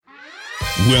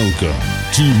Welcome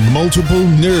to Multiple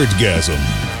Nerdgasm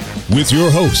with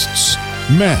your hosts,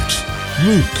 Matt,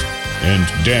 Luke,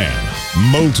 and Dan.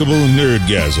 Multiple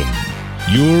Nerdgasm,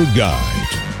 your guide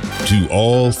to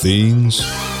all things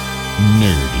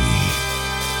nerdy.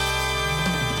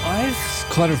 I've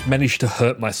kind of managed to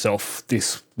hurt myself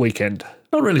this weekend.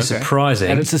 Not really surprising.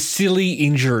 And it's a silly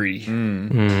injury.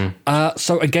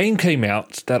 So a game came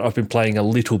out that I've been playing a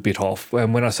little bit of.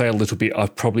 And when I say a little bit,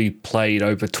 I've probably played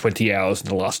over 20 hours in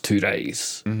the last 2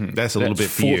 days. That's a little bit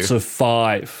for you.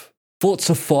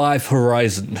 Forza 5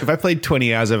 Horizon. If I played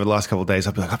 20 hours over the last couple of days,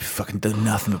 I'd be like, I've been fucking doing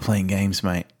nothing but playing games,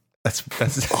 mate. That's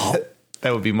that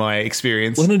would be my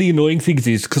experience. One of the annoying things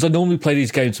is, because I normally play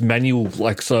these games manual,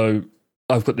 like so...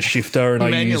 I've got the shifter and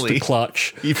I use the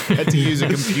clutch. You've had to use a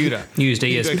computer. Used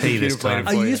ESP this time.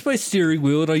 I used my steering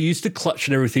wheel and I used the clutch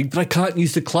and everything, but I can't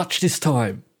use the clutch this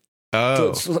time.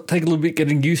 Oh. So it's taking a little bit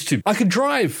getting used to. I can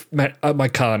drive my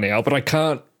car now, but I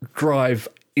can't drive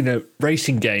in a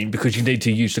racing game because you need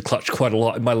to use the clutch quite a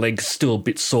lot and my leg's still a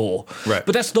bit sore. Right.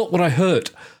 But that's not what I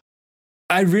heard.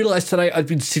 I realised today I'd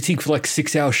been sitting for like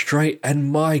 6 hours straight and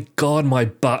my God, my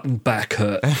butt and back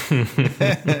hurt.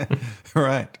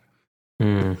 Right.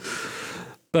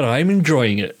 But I'm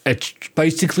enjoying it. It's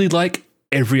basically like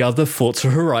every other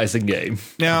Forza Horizon game.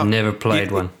 Now, never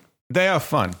played one. They are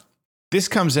fun. This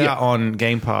comes out on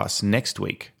Game Pass next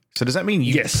week. So does that mean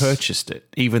you purchased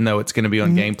it, even though it's going to be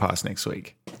on Game Pass next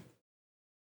week?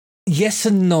 Yes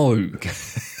and no.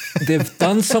 They've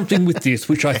done something with this,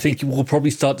 which I think we'll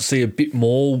probably start to see a bit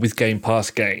more with Game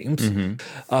Pass games.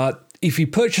 If you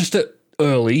purchased it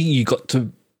early, you got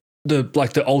to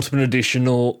the Ultimate Edition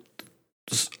or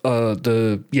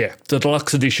the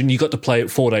deluxe edition, you got to play it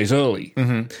 4 days early.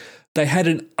 They had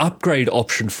an upgrade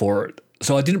option for it,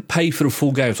 so I didn't pay for the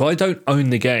full game, so I don't own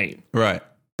the game. Right.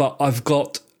 But I've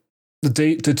got the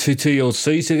two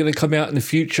DLCs that are going to come out in the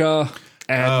future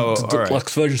and the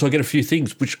deluxe version, so I get a few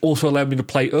things, which also allow me to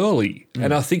play early.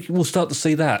 And I think we'll start to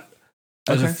see that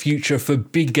as a future for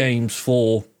big games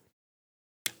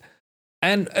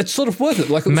and it's sort of worth it.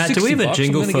 Like Matt, do we have a $60,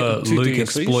 jingle I'm for gonna get 2 Luke DLCs.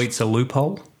 exploits a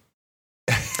loophole?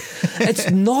 It's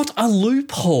not a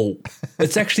loophole.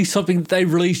 It's actually something they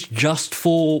released just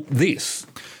for this.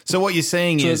 So what you're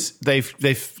saying is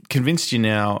they've convinced you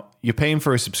now, you're paying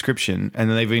for a subscription, and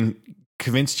then they've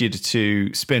convinced you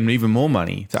to spend even more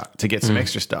money to get some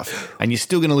extra stuff. And you're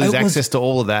still going to lose access to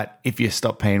all of that if you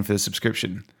stop paying for the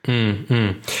subscription.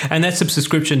 And that's a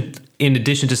subscription in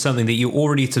addition to something that you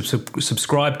already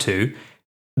subscribe to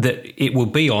that it will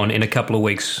be on in a couple of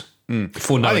weeks.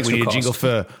 For no I think extra we need cost. a jingle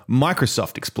for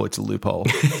Microsoft exploits a loophole.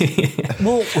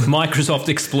 Well, Microsoft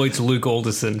exploits Luke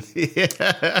Alderson.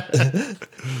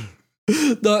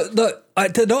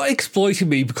 they're not exploiting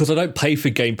me because I don't pay for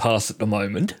Game Pass at the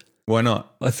moment. Why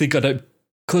not? I think I don't,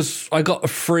 because I got a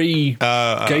free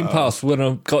Game Pass when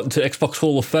I got into Xbox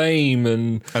Hall of Fame,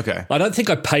 and I don't think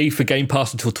I pay for Game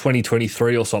Pass until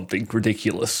 2023 or something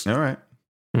ridiculous. All right.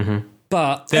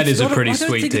 But that is a pretty I don't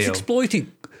sweet think deal. It's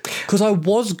exploiting, because I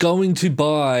was going to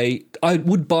I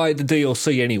would buy the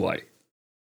DLC anyway.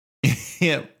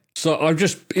 Yeah. So I'm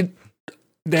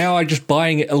now I'm just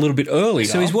buying it a little bit earlier.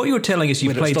 So is what you're telling us you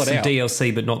when played it's some not out.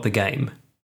 DLC but not the game?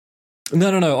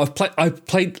 No. I've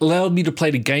played allowed me to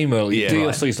play the game early. Yeah,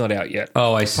 DLC's not out yet.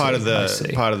 Oh, I see. Part of I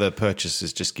see. the purchase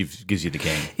is just gives you the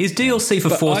game. Is DLC for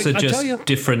But Forza I tell just you-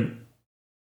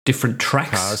 different tracks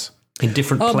Cars. in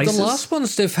different places? The last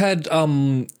ones they've had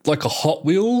like a Hot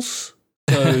Wheels.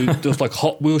 So there's like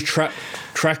Hot Wheels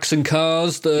tracks and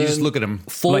cars. You just look at them.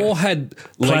 4 Like had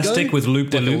plastic Lego, with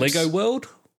loop like a de loops. Lego world.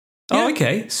 Oh, Yeah.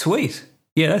 okay, sweet.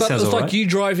 Yeah, that But sounds it's all like right. you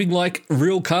driving like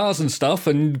real cars and stuff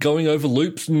and going over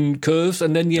loops and curves.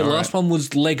 And then last one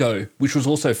was Lego, which was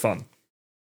also fun.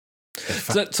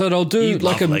 So they'll do You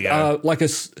like love Lego.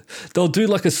 they'll do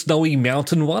like a snowy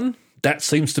mountain one. That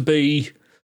seems to be.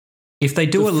 If they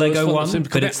do the a Lego first one that one, seemed to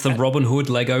but come it's the out- Robin Hood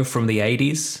Lego from the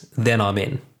 80s, then I'm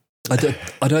in.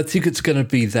 I don't think it's going to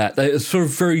be that. It's sort of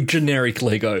very generic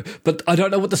Lego, but I don't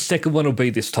know what the second one will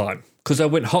be this time because I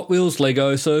went Hot Wheels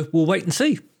Lego, so we'll wait and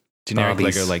see. Generic Barbies,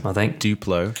 Lego like I think.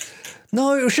 Duplo.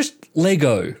 No, it was just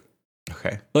Lego.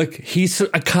 Okay. Like he's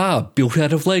a car built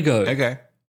out of Lego. Okay.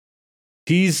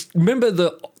 Remember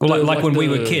the like when we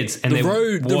were kids and there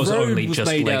was only just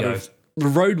made Lego. The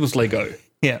road was Lego,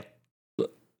 Yeah.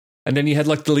 and then you had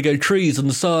like the Lego trees on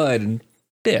the side, and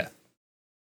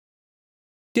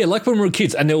yeah, like when we were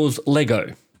kids, and there was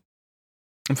Lego,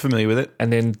 I'm familiar with it.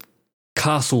 and then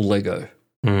Castle Lego,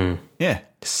 Yeah.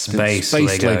 Space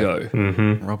Lego.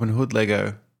 Mm-hmm. Robin Hood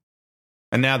Lego.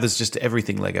 And now there's just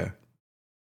everything Lego.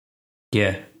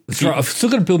 Yeah. That's right. I've still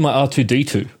got to build my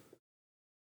R2D2.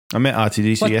 I met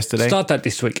R2D2 yesterday. Start that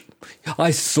this week.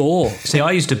 I saw. See,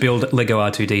 I used to build Lego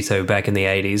R2D2 back in the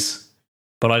 80s,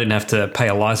 but I didn't have to pay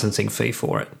a licensing fee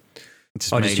for it.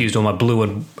 I just used all my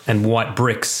blue and white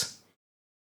bricks.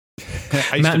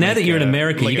 Now that you're in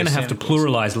America, you're going to have to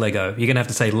pluralize Lego. You're going to have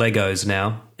to say Legos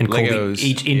now and call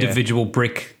each individual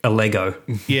brick a Lego.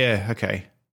 Yeah, okay.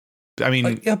 I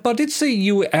mean... but I did see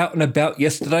you were out and about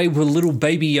yesterday with a little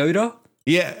baby Yoda.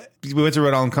 Yeah, we went to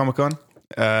Rhode Island Comic Con.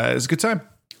 It was a good time.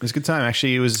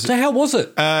 Actually. It was. So how was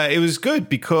it? It was good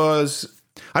because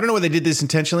I don't know whether they did this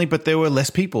intentionally, but there were less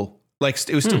people. Like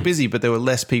it was still busy, but there were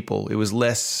less people. It was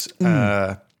less of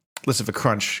a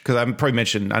crunch because I probably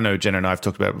mentioned. I know Jenna and I have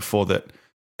talked about it before that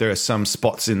there are some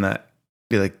spots in that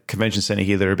convention center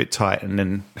here that are a bit tight, and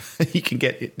then you can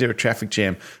get there a traffic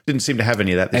jam. Didn't seem to have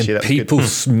any of that this year. That people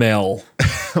smell.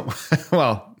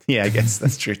 Well, yeah, I guess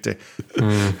that's true too.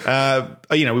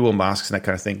 We wore masks and that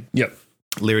kind of thing. Yep.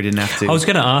 Lyra didn't have to. I was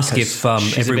going to ask if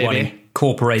everyone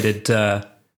incorporated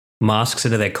masks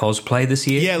into their cosplay this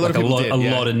year. Yeah, a lot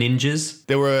of ninjas.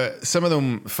 There were some of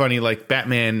them funny, like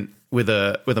Batman with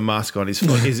a mask on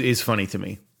is funny to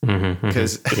me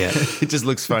because it just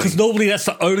looks funny. Because normally that's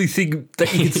the only thing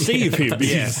that you can see of him.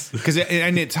 Because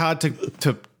and it's hard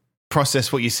to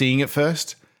process what you're seeing at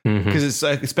first. Because it's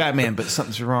like it's Batman, but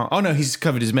something's wrong. Oh no, he's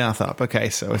covered his mouth up. Okay,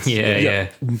 so it's yeah,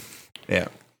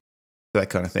 that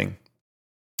kind of thing.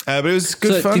 But it was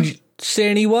good fun. Did you see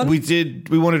anyone? We did.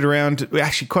 We wandered around. We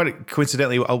actually, quite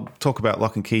coincidentally, I'll talk about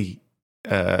Lock and Key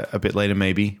a bit later.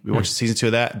 Maybe we watched season 2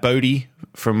 of that. Bodhi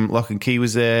from Lock and Key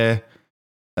was there.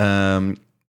 William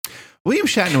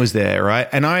Shatner was there, right?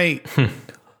 And I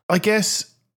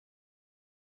guess.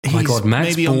 Oh my God,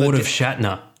 Matt's bored of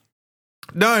Shatner.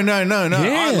 No. Yeah.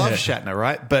 I love Shatner,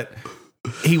 right? But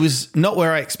he was not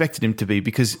where I expected him to be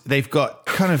because they've got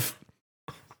kind of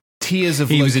tiers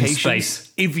of locations. He was in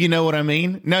space. If you know what I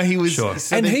mean. No, he was. Sure.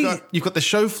 So And you've got the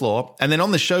show floor, and then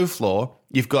on the show floor,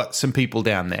 you've got some people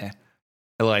down there.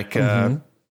 Like, I'm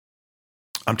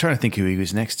trying to think who he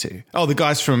was next to. Oh, the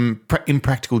guys from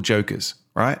Impractical Jokers,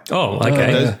 right? Oh,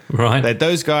 okay. Right. They're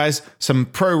those guys, some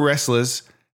pro wrestlers,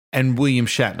 and William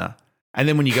Shatner. And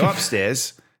then when you go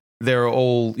upstairs, there are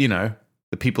all, the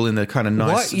people in the kind of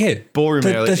nice ballroom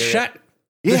area. The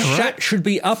Shat should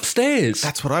be upstairs.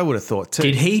 That's what I would have thought too.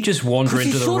 Did he just wander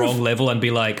into the sort wrong of- level and be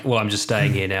like, well, I'm just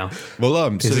staying here now? Well,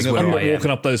 I'm This is sitting where up. I am.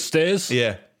 walking up those stairs.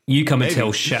 Yeah. You come and Maybe.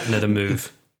 tell Shatner to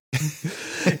move.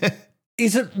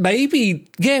 Is it maybe?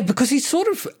 Yeah, because he's sort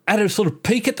of at a sort of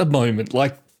peak at the moment.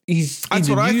 Like he's That's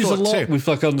in what the I news a thought lot too. with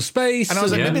like on the space. And I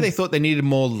was like, Yeah. maybe they thought they needed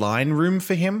more line room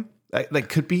for him. That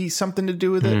could be something to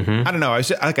do with it. I don't know.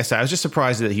 Like I said, I was just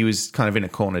surprised that he was kind of in a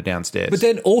corner downstairs. But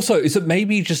then also, is it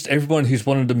maybe just everyone who's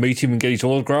wanted to meet him and get his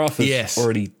autograph has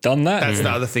already done that? That's the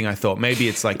other thing I thought. Maybe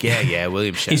it's like,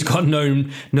 William Shatner. He's got no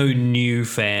new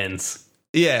fans.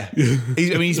 Yeah.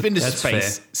 He's been to That's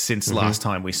space fair. since last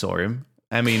time we saw him.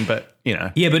 I mean, but,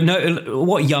 Yeah, but no.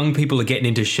 What young people are getting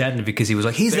into Shatner because he was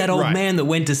like, he's that old Right. man that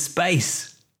went to space.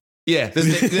 Yeah,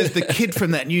 there's the kid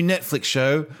from that new Netflix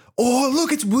show. Oh,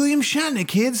 look, it's William Shatner,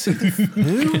 kids.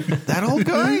 Who? That old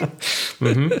guy?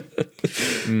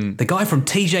 The guy from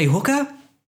TJ Hooker?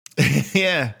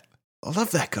 Yeah. I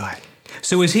love that guy.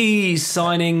 So was he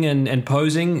signing and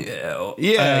posing? Or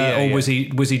was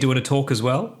he doing a talk as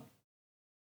well?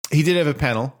 He did have a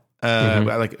panel. We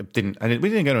didn't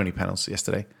go to any panels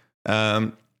yesterday.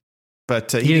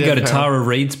 But He didn't go to Tara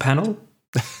Reid's panel?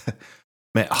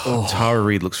 Man, Tara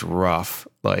Reid looks rough.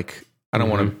 Like I don't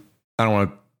want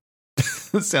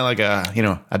to sound like a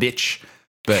bitch,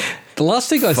 but The last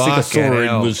thing I think I saw Fucking her in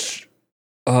hell. was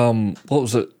what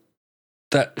was it?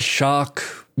 That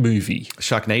shark movie,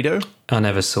 Sharknado. I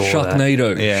never saw that.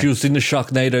 Sharknado. Yeah. She was in the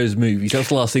Sharknado's movie. That's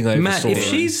the last thing I ever Matt, saw. if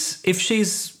her in.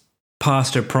 she's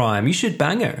past her prime, you should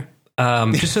bang her.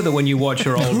 Just so that when you watch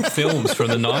her old films from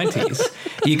the 90s,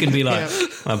 you can be like,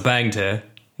 I banged her.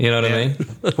 You know what I mean?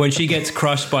 When she gets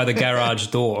crushed by the garage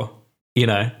door, you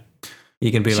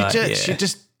can be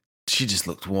She just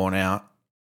looked worn out.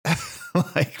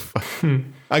 Like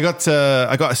I got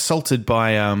assaulted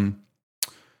by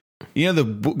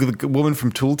the woman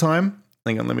from Tool Time.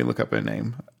 Hang on, let me look up her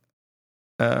name.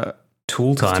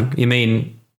 Tool Time. You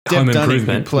mean Deb Home Dunning,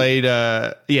 Improvement? who played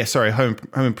Home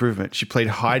Improvement. She played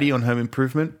Heidi on Home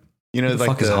Improvement. Who the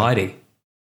fuck is Heidi?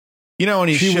 On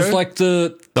his she show? was like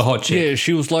the hot chick. Yeah,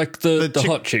 she was like the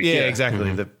hot chick. Yeah,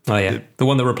 exactly. The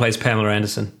one that replaced Pamela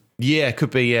Anderson. Yeah, could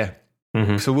be, yeah.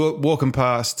 So we're walking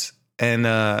past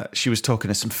and she was talking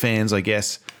to some fans, I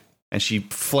guess, and she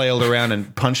flailed around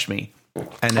and punched me.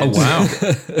 And then,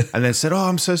 and then said,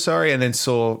 I'm so sorry, and then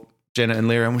saw Jenna and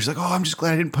Lyra and was like, I'm just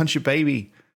glad I didn't punch your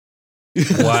baby.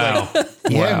 Wow.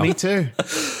 Yeah, Wow. me too.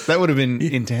 That would have been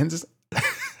intense.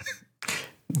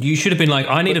 You should have been like,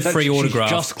 I need a But free she's autograph,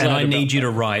 just and glad I need about you to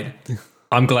write,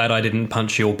 I'm glad I didn't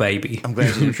punch your baby. I'm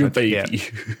glad you didn't Your punch- yeah. baby.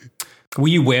 Were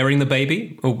you wearing the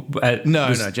baby? Or,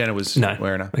 No, Jenna was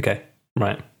wearing her. Okay,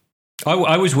 right.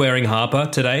 I was wearing Harper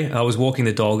today. I was walking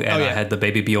the dog, and I had the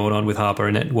baby Bjorn on with Harper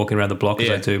in it, walking around the block as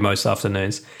I do most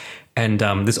afternoons. And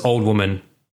this old woman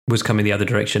was coming the other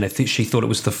direction. I think she thought it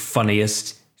was the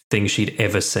funniest thing she'd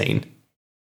ever seen.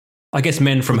 I guess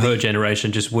men from her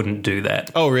generation just wouldn't do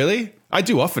that. Oh, really? I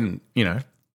do often, I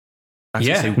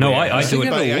Yeah, do it. But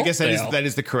I guess that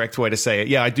is the correct way to say it.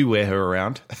 Yeah, I do wear her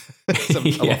around.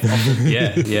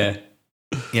 Yeah.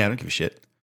 Yeah, I don't give a shit.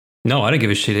 No, I don't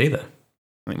give a shit either.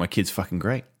 I think my kid's fucking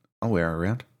great. I'll wear her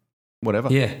around.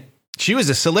 Whatever. Yeah. She was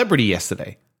a celebrity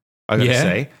yesterday, I gotta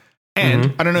say.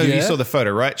 And I don't know if you saw the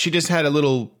photo, right? She just had a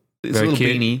little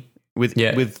beanie with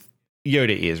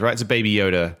Yoda ears, right? It's a baby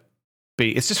Yoda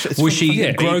beanie. Was she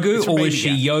Grogu it's for or was baby she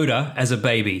guy. Yoda as a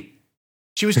baby?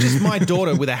 She was just my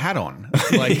daughter with a hat on.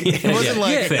 Like it wasn't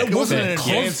it wasn't an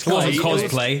advanced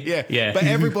cosplay. Yeah. But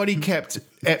everybody kept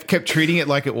treating it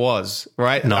like it was,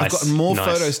 right? Nice. I've gotten more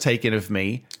photos taken of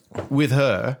me with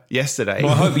her yesterday.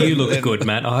 Well, I hope you looked good,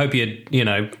 Matt. I hope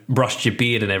you brushed your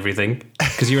beard and everything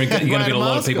because you're going to be in a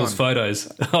lot of people's photos.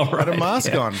 All right. I had a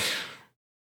mask on.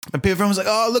 And everyone was like,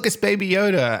 "Oh, look, it's Baby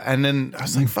Yoda." And then I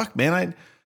was like, "Fuck, man,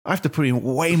 I have to put in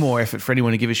way more effort for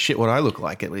anyone to give a shit what I look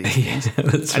like at least."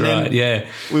 That's and right. Yeah.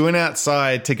 We went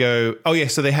outside to go. Oh yeah,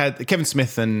 so they had Kevin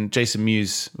Smith and Jason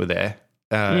Mewes were there,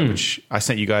 which I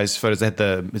sent you guys photos. They had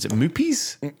is it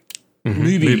Moopies?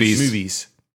 Movies.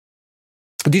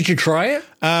 Did you try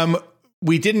it?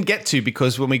 We didn't get to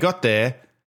because when we got there,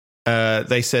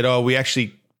 they said, "Oh, we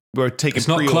were taking." It's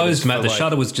not pre-orders closed, Matt. for, The like-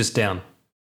 shutter was just down.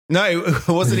 No, it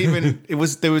wasn't even. It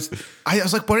was. There was. I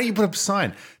was like, "Why don't you put up a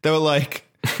sign?" They were like,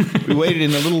 we waited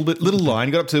in a little line,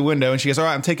 got up to the window, and she goes, "All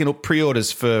right, I'm taking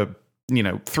pre-orders for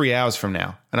 3 hours from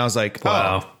now." And I was like,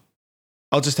 Wow. "Oh,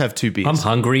 I'll just have 2 beers." I'm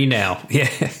hungry now. Yeah.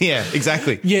 Yeah,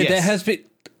 exactly. Yeah, Yes. there has been.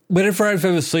 Whenever I've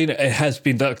ever seen it, it has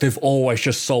been that they've always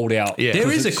just sold out. Yeah.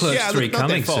 There is a It's- Clerks yeah, 3 not their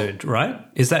coming fault. soon, right?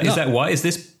 Is that why? Is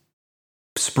this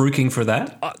spruiking for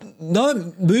that?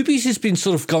 No, movies has been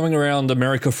sort of going around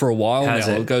America for a while Has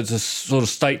now. it? It goes to sort of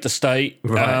state to state,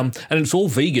 Right. and it's all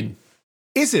vegan.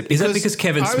 Is it? Is that because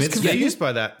Kevin I was Smith's confused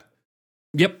by that.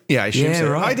 Yep. Yeah, I assume Yeah,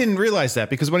 so. right. I didn't realize that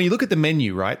because when you look at the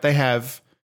menu, right, they have.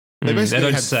 They They basically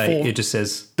don't had say. four- It just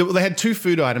says. They had 2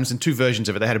 food items and 2 versions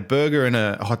of it. They had a burger and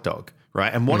a hot dog,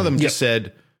 right? And one of them just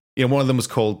said, one of them was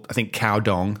called, I think, cow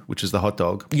dong, which is the hot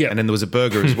dog. Yeah. And then there was a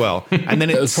burger as well. And then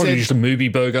it It's probably said, just a movie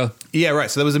burger. yeah, right.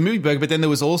 So there was a movie burger, but then there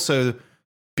was also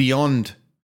Beyond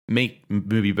Meat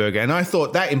movie burger. And I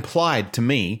thought that implied to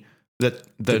me that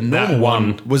the normal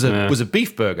one was a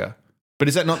beef burger. But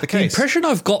is that not the The case? impression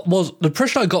I got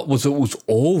was it was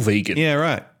all vegan. Yeah,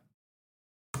 right.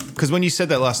 Because when you said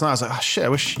that last night, I was like, oh shit,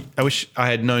 I wish I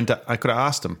had known I could have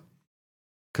asked him.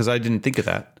 Because I didn't think of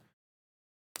that.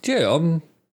 Yeah,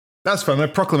 That's fun. The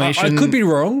Proclamation. I could be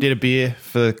wrong. Did a beer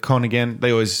for the con again.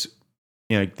 They always,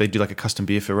 they do like a custom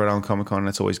beer for Rhode Island Comic Con.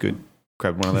 That's always good.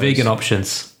 Grab one of those. Vegan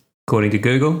options, according to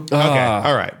Google. Okay,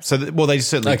 all right. So, they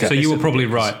certainly. Okay. So you were probably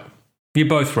right. You're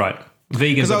both right.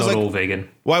 Vegan, 'Cause but I was not like- all vegan.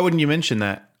 Why wouldn't you mention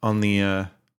that on the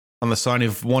sign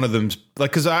if one of them's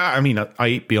like? Because I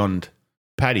eat Beyond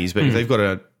patties, but if they've got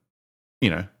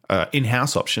a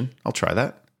in-house option, I'll try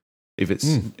that. If it's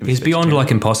Is Beyond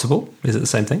like Impossible? Is it the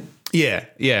same thing? yeah.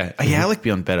 I like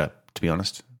Beyond better, to be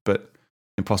honest. But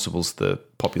Impossible's the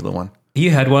popular one.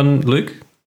 You had one, Luke?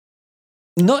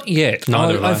 Not yet.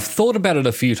 Neither have I. I've thought about it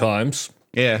a few times.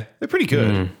 Yeah, they're pretty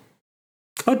good.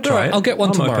 I'd try it. I'll get one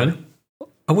I'm tomorrow. open.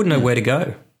 I wouldn't know where to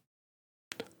go.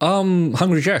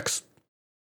 Hungry Jack's.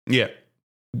 Yeah.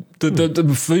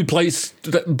 The food place,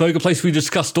 the burger place we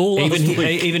discussed all last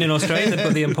week. Even in Australia, they've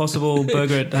got the Impossible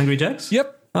Burger at Hungry Jack's?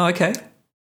 Yep. Oh, okay.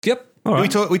 Yep. All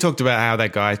right. We talked about how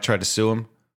that guy tried to sue him.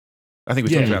 I think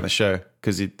we talked about it on the show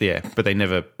but they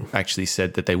never actually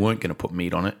said that they weren't going to put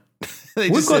meat on it. They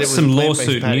We've just said got it was some a plant-based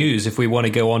lawsuit patty. news if we want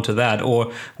to go on to that,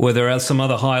 or were there some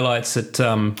other highlights at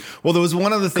Well, there was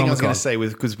one other thing I was going Comic-Con. to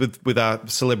say with our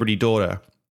celebrity daughter.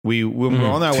 We were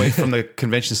on our way from the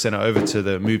convention center over to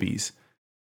the movies.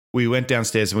 We went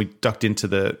downstairs and we ducked into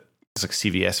it's like a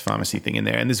CVS pharmacy thing in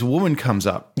there. And this woman comes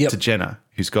up to Jenna,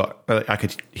 who's got, I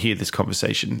could hear this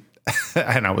conversation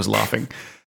and I was laughing.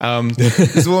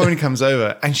 This woman comes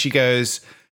over and she goes,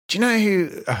 do you know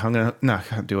who, I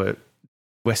can't do a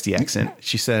Westie accent.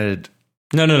 She said,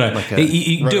 No. Like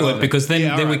You do Rhode it because then,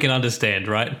 Island. Yeah, then we alright. can understand,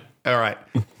 right? all right,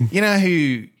 you know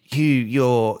who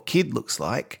your kid looks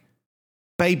like?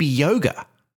 Baby Yoga.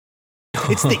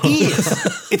 It's the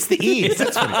ears. It's the ears.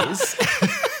 That's what it is.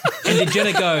 And did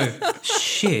Jenna go,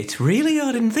 shit, really?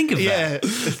 I didn't think of that.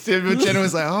 Yeah. Jenna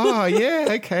was like, oh, yeah,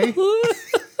 okay.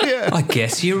 Yeah. I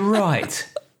guess you're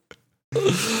right.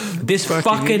 This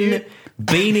fucking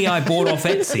beanie I bought off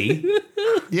Etsy.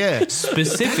 Yeah.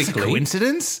 Specifically. That's a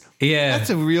coincidence? Yeah. That's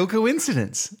a real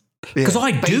coincidence. Because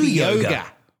I do yoga.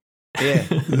 Yeah.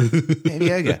 Baby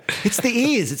yoga. It's the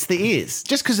ears. It's the ears.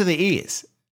 Just because of the ears.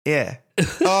 Yeah.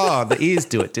 Oh, the ears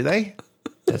do it, do they?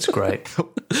 That's great.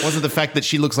 Wasn't the fact that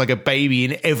she looks like a baby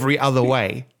in every other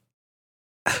way.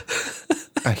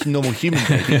 A normal human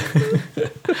baby.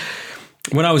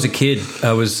 When I was a kid,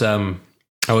 I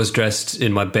was dressed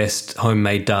in my best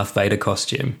homemade Darth Vader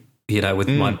costume, with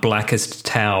my blackest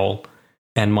towel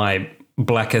and my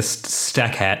blackest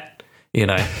stack hat,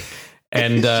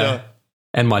 and Sure.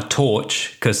 and my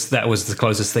torch, because that was the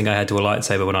closest thing I had to a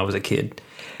lightsaber when I was a kid.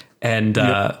 And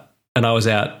and I was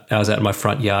out in my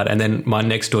front yard, and then my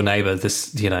next door neighbor,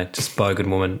 this just bogan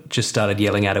woman, just started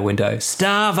yelling out a window,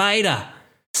 "Star Vader!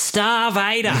 Star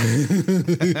Vader!"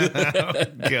 Oh,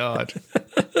 God.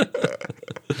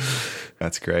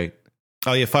 That's great.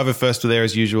 Oh, yeah, 501st were there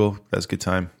as usual. That was a good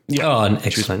time. Yeah. Oh,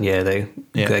 excellent. Yeah,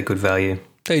 they're good value.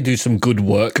 They do some good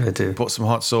work. They do. Bought some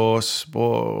hot sauce.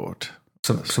 Bought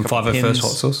some 501st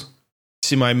hot sauce.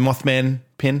 See my Mothman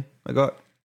pin I got?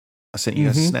 I sent you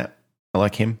guys a snap. I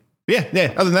like him. Yeah.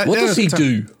 Other than that, What does he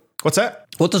do? What's that?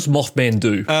 What does Mothman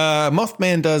do?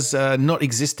 Mothman does not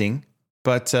existing,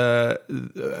 but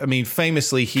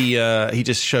famously he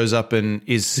just shows up and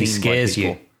is seen. He scares by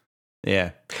people. you.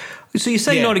 Yeah. So you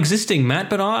say not existing, Matt,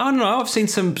 but I don't know. I've seen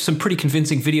some pretty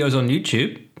convincing videos on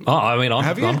YouTube. Oh,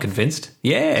 I'm convinced.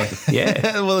 Yeah.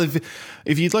 Well,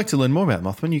 if you'd like to learn more about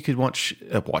Mothman, you could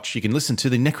you can listen to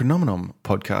the Necronomicon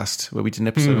podcast where we did an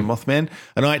episode of Mothman,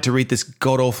 and I had to read this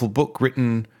god-awful book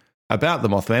written about the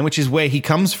Mothman, which is where he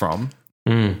comes from.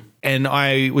 And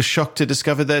I was shocked to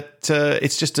discover that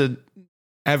it's just a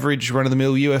average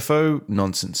run-of-the-mill UFO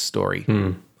nonsense story.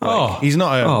 He's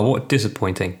not what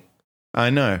disappointing. I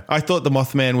know. I thought the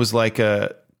Mothman was like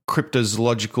a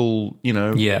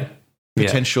cryptozoological,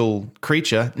 potential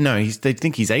creature. No, they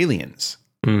think he's aliens.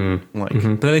 But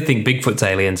they think Bigfoot's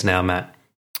aliens now, Matt.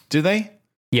 Do they?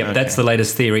 Yeah, okay. That's the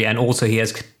latest theory, and also he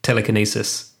has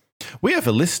telekinesis. We have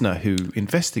a listener who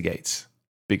investigates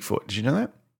Bigfoot. Did you know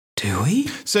that? Do we?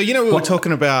 So, we were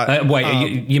talking about...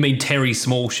 you mean Terry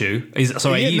Smallshoe?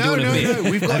 Are you doing a bit?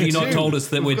 No, we've got Have you not told us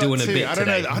that we're doing a bit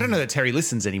today? I don't know that Terry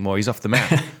listens anymore. He's off the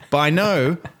map. But I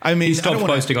know... he stopped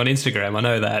posting on Instagram. I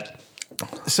know that.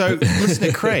 So,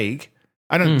 listener Craig,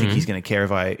 I don't think he's going to care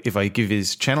if I give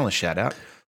his channel a shout-out.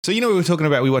 So, we were talking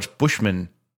about... We watched Bushman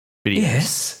videos.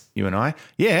 Yes. You and I.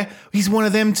 Yeah, he's one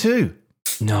of them too.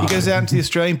 No. He goes out into the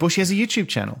Australian bush. He has a YouTube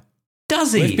channel.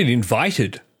 Does he? We've been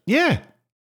invited. Yeah.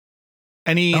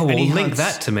 And he link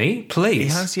that to me,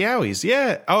 please. He hunts yowies.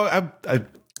 Yeah. Oh, I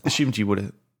assumed you would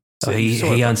have. So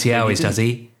he hunts yowies, does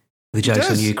he? The joke's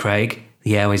on you, Craig.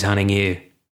 The yowies hunting you.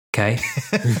 Okay.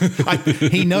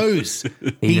 He knows.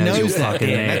 He knows that.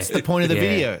 Yeah. That's the point of the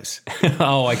videos.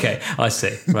 Oh, okay. I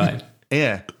see. Right.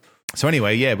 Yeah. So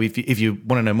anyway, if you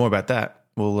want to know more about that,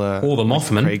 we'll or the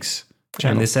Mothman. Craig's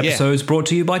channel. And this episode is brought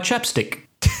to you by Chapstick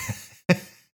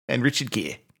and Richard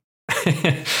Gere.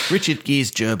 Richard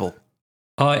Gere's gerbil.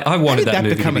 I wanted that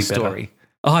movie become to be a story.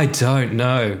 Better. I don't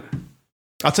know.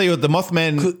 I'll tell you what, the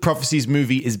Mothman Prophecies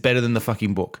movie is better than the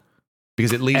fucking book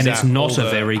because it leaves and out it's not a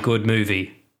very good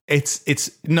movie.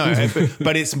 It's no,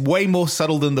 but it's way more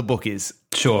subtle than the book is.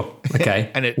 Sure. Okay.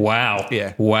 And wow.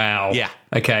 Yeah. Wow. Yeah.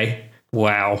 Okay.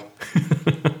 Wow.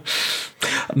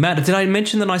 Matt, did I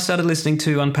mention that I started listening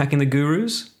to Unpacking the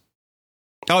Gurus?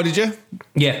 Oh, did you?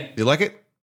 Yeah. Did you like it?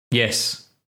 Yes,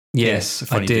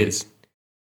 I did. Dudes.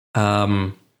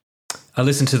 I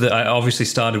listened to I obviously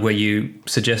started where you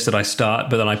suggested I start,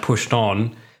 but then I pushed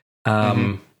on.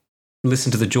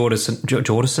 Listened to the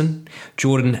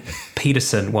Jordan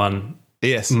Peterson one.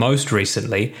 Yes. Most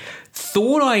recently.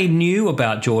 Thought I knew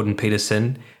about Jordan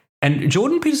Peterson. And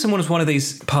Jordan Peterson was one of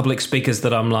these public speakers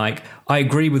that I'm like, I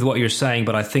agree with what you're saying,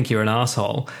 but I think you're an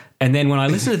asshole. And then when I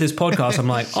listen to this podcast, I'm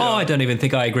like, sure. I don't even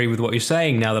think I agree with what you're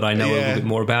saying now that I know a little bit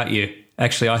more about you.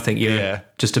 Actually, I think you're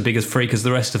just a big as freak as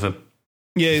the rest of them.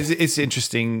 Yeah, it's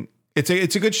interesting. It's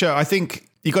a good show. I think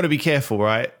you got to be careful,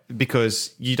 right?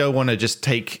 Because you don't want to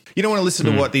you don't want to listen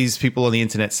to what these people on the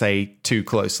internet say too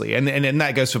closely. And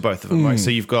that goes for both of them, right?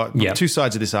 So you've got two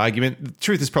sides of this argument. The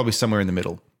truth is probably somewhere in the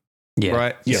middle. Yeah.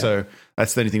 Right. Yeah. So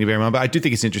that's the only thing to bear in mind. But I do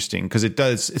think it's interesting because it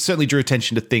certainly drew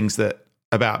attention to things that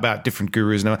about different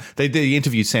gurus. They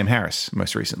interviewed Sam Harris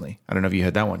most recently. I don't know if you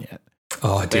heard that one yet.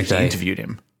 Oh, they interviewed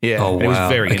him. Yeah. Oh, wow. It was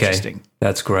very Okay. interesting.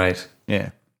 That's great. Yeah.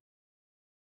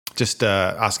 Just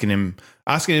asking him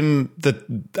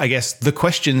the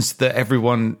questions that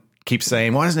everyone keeps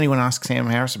saying. Why doesn't anyone ask Sam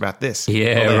Harris about this?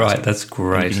 Yeah, right. That's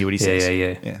great. You can hear what he says.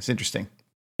 Yeah. Yeah, it's interesting.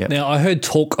 Now, I heard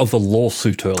talk of a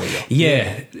lawsuit earlier.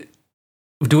 Yeah.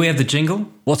 Do we have the jingle?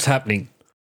 What's happening?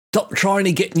 Stop trying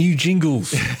to get new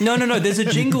jingles. No. There's a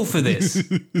jingle for this.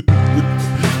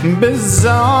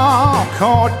 Bizarre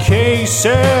court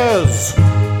cases.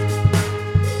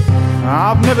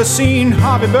 I've never seen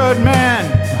Harvey Birdman.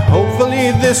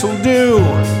 Hopefully this'll do.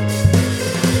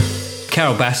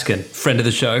 Carol Baskin, friend of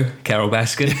the show, Carol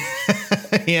Baskin.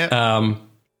 Yeah.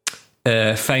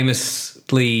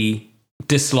 Famously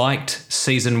disliked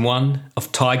season 1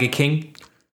 of Tiger King.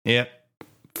 Yeah.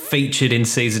 Featured in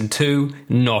season 2.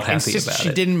 Not happy Insists about she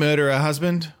it. didn't murder her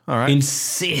husband. All right.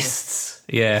 Insists.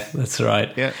 Yeah, that's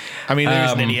right. Yeah. I mean, there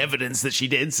isn't any evidence that she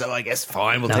did, so I guess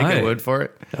fine. We'll take No. her word for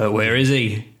it. Where is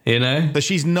he? You know? But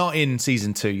she's not in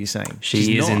season 2, you're saying?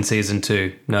 She is not. in season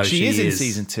 2. No, She is in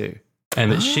season 2.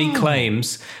 And that she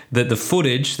claims that the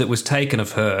footage that was taken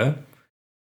of her,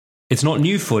 it's not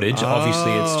new footage.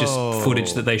 Obviously, it's just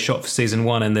footage that they shot for season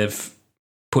 1 and they've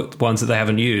put ones that they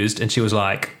haven't used. And she was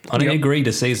like, I didn't agree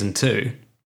to season 2.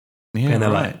 Yeah, And they're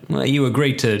right. like, well, you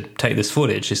agreed to take this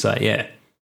footage. She's like, yeah.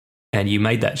 And you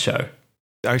made that show.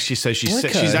 Oh, she's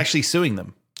Okay. actually suing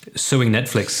them. Suing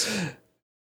Netflix.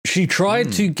 She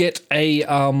tried to get a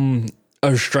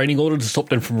restraining order to stop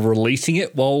them from releasing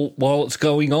it while it's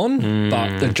going on,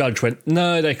 but the judge went,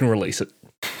 no, they can release it.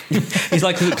 He's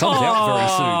like, It comes out very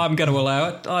soon. I'm going to allow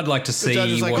it. I'd like to The judge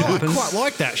see was like, what I happens. quite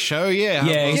like that show, yeah.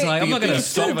 Yeah, he's like, I'm you not going to can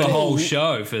stop still the go- whole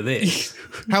show for this.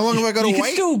 How long have I got to You wait?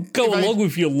 can still go along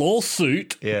with your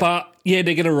lawsuit, Yeah. but yeah,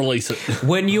 they're going to release it.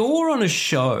 When you're on a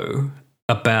show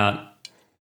about,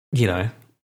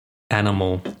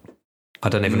 animal, I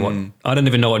don't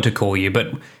even know what to call you,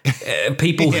 but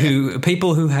people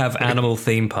who have animal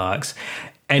theme parks,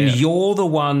 and you're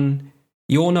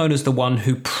known as the one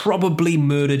who probably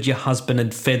murdered your husband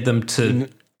and fed them to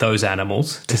those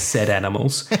animals, to said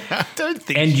animals. I don't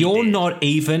think And she you're did. not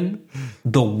even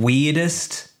the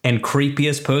weirdest and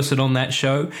creepiest person on that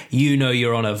show. You know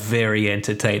you're on a very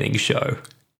entertaining show.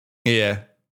 Yeah.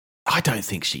 I don't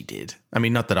think she did. I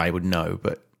mean, not that I would know,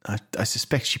 but I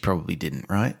suspect she probably didn't,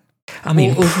 right? I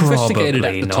mean, Well, it was probably investigated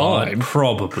at the not. time.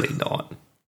 Probably not.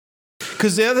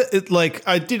 Because I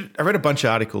read a bunch of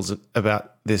articles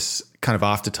about this kind of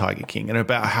after Tiger King and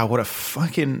about what a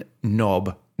fucking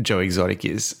knob Joe Exotic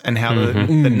is, and how the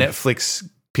Netflix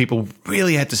people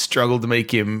really had to struggle to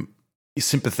make him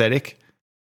sympathetic.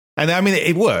 And I mean,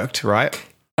 it worked, right?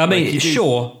 I mean, Like, you do-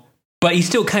 sure, but he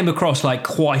still came across like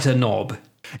quite a knob.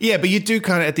 Yeah, but you do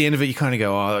kind of, at the end of it, you kind of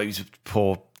go, oh, he's a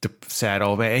poor, sad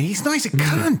old man. He's not, he's a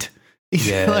cunt.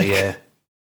 He's like- Yeah.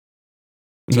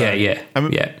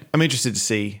 I'm interested to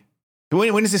see.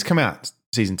 When does this come out?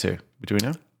 Season 2? Do we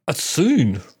know? That's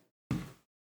soon,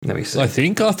 Let me see. I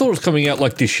think. I thought it was coming out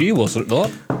like this year, wasn't it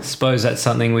not? suppose that's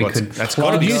something we could. That's The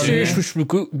got to be new soon. series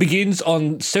which begins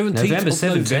on 17th November of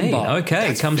 17. November.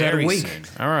 Okay, it comes out a Very week. soon.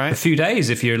 All right. A few days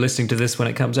if you're listening to this when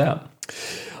it comes out.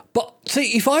 But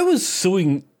see, if I was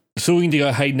suing to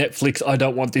go, hey, Netflix, I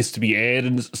don't want this to be aired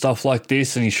and stuff like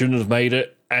this, and you shouldn't have made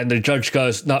it, and the judge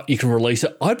goes, no, you can release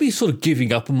it, I'd be sort of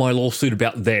giving up on my lawsuit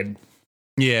about then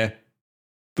Yeah.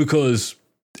 because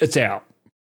it's out.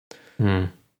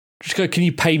 Just go, can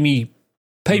you pay me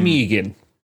again?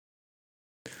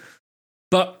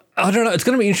 But I don't know, it's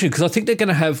going to be interesting because I think they're going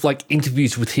to have like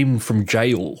interviews with him from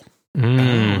jail.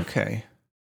 Oh, okay.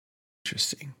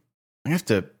 Interesting. I was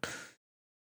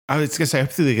going to say,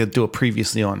 hopefully they're going to do a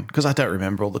previously on, because I don't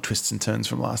remember all the twists and turns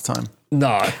from last time.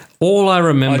 No. All I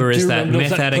remember I is do that remember meth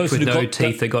that addict person with who no got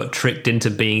teeth that got tricked into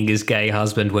being his gay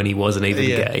husband when he wasn't even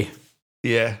gay.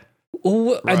 Yeah.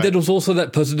 Oh, Right. and then there was also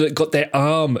that person that got their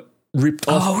arm ripped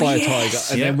off by a tiger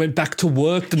and Yeah. then went back to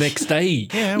work the next day.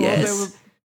 Yeah, well, Yes.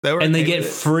 they were And they okay get with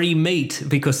it. free meat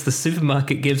because the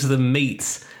supermarket gives them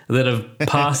meats that have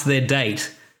passed their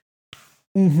date.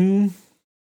 Mm-hmm.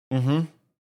 Mhm.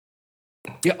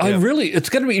 Yeah, it's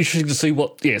going to be interesting to see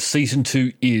what season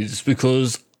 2 is,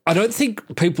 because I don't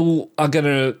think people are going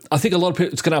to. I think a lot of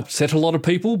people, it's going to upset a lot of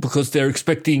people because they're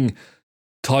expecting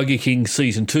Tiger King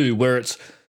season 2, where it's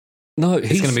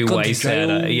It's going to be way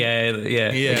sadder. Yeah.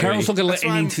 Yeah. Carol's not going to let That's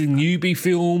why anything new be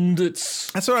filmed.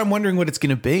 That's what I'm wondering what it's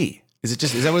going to be. Is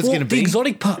that what it's going to the be?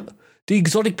 The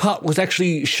exotic part was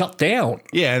actually shut down.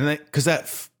 Yeah, and because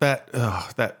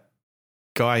that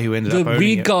guy who ended The up owning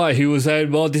weird it. guy who was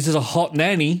saying, well, this is a hot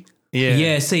nanny. Yeah,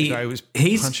 Yeah, see, the guy who was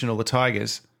he's- punching all the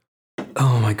tigers.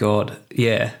 Oh my God.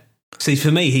 Yeah. See, for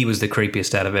me, he was the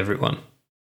creepiest out of everyone.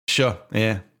 Sure,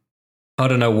 yeah. I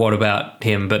don't know what about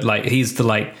him, but like he's the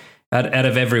like out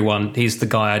of everyone, he's the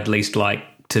guy I'd least like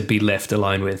to be left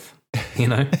alone with. You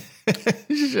know.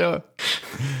 Sure.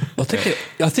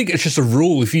 I think it's just a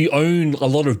rule. If you own a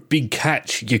lot of big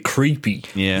cats, you're creepy.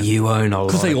 Yeah. You own a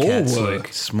lot of they all cats, were. Luke.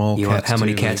 Small You cats. how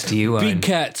many too, cats Luke. do you own? Big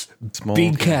cats. Small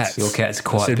big cats. cats. Your cat's I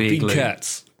quite said big, Luke.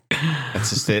 cats. That's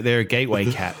just they're a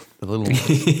gateway cat. The little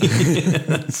ones.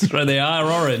 That's right. They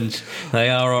are orange. They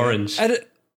are orange. And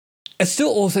it's still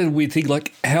also a weird thing,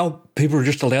 like how people are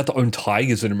just allowed to own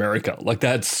tigers in America. Like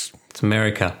that's It's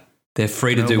America. They're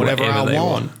free to do whatever whatever I they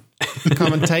want.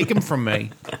 Come and take them from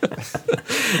me.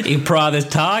 You pry this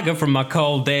tiger from my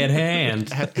cold dead hand.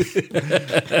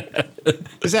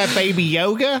 Is that baby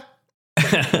yoga?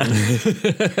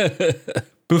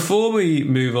 Before we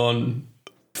move on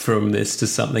from this to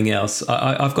something else,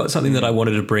 I've got something that I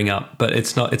wanted to bring up, but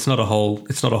it's not a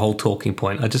whole talking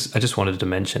point. I just wanted to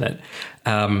mention it.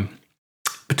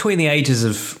 Between the ages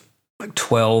of like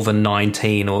 12 and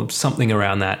 19 or something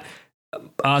around that,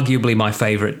 arguably my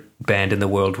favorite band in the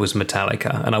world was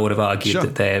Metallica, and I would have argued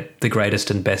that they're the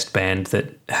greatest and best band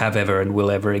that have ever and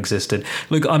will ever existed.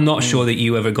 Look, I'm not sure that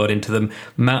you ever got into them.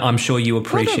 Matt, I'm sure you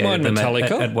appreciated them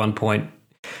at one point.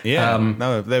 Yeah,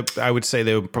 I would say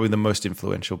they were probably the most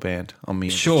influential band on me.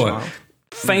 Sure. As a child.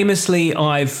 Famously,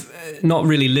 I've not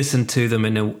really listened to them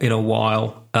in a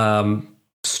while.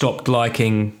 Stopped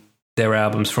liking their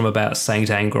albums from about Saint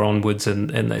Anger onwards,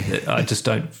 and I just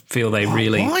don't feel they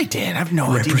really Why, Dan? I have no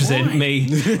idea represent why. me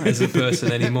as a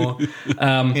person anymore.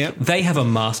 They have a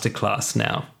masterclass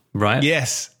now, right?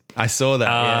 Yes, I saw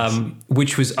that. Yes.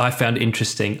 Which I found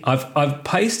interesting. I've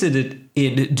pasted it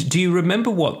in. Do you remember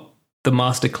what the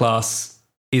masterclass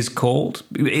is called?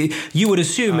 You would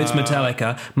assume it's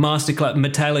Metallica. Masterclass.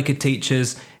 Metallica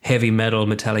teaches heavy metal.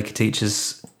 Metallica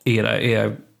teaches you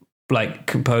know. Like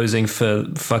composing for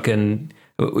fucking.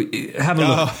 Have a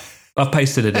look. I've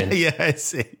pasted it in. Yeah, I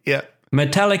see. Yeah.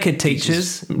 Metallica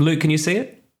teaches. Luke, can you see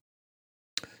it?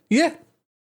 yeah.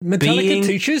 Metallica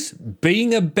teaches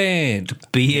being a band.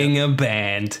 Being a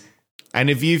band. And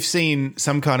if you've seen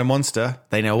Some Kind of Monster,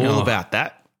 they know all about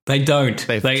that. They don't.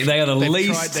 They are the they've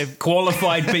least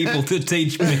qualified people to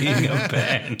teach being a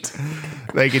band.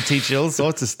 They can teach you all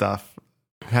sorts of stuff.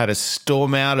 How to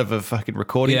storm out of a fucking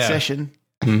recording session.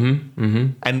 Mm-hmm.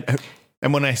 Mm-hmm.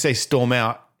 And when I say storm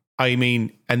out, I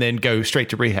mean and then go straight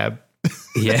to rehab.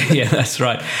 Yeah, that's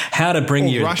right. How to bring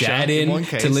your Russia, dad in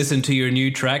to listen to your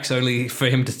new tracks, only for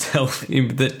him to tell him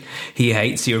that he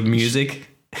hates your music.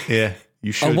 Yeah,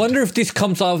 you should. I wonder if this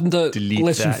comes under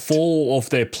lesson that. 4 of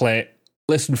their plan.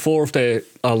 Lesson 4 of their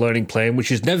learning plan,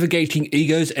 which is navigating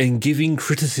egos and giving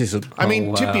criticism. I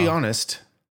mean, to be honest,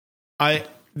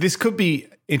 this could be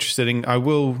interesting.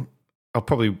 I'll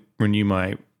probably renew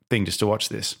my thing just to watch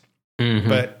this. Mm-hmm.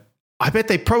 But I bet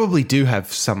they probably do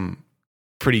have some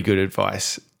pretty good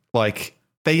advice. Like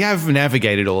they have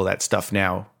navigated all that stuff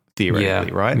now,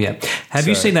 theoretically, right? Yeah. Have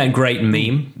you seen that great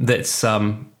meme that's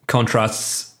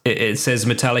contrasts? It says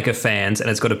Metallica fans, and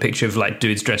it's got a picture of like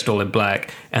dudes dressed all in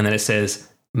black, and then it says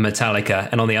Metallica,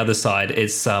 and on the other side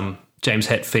it's James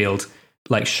Hetfield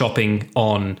like shopping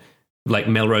on like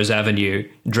Melrose Avenue,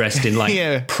 dressed in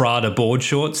like Prada board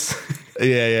shorts.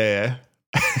 Yeah.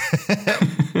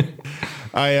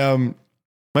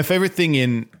 My favorite thing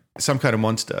in Some Kind of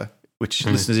Monster, which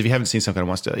listeners, if you haven't seen Some Kind of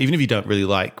Monster, even if you don't really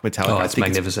like Metallica, it's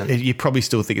magnificent. You probably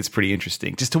still think it's pretty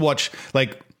interesting just to watch.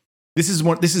 Like this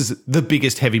is the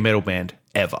biggest heavy metal band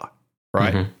ever,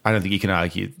 right? Mm-hmm. I don't think you can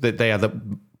argue that they are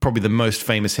probably the most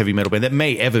famous heavy metal band that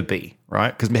may ever be,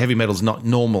 right? Because heavy metal's not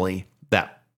normally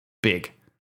that big.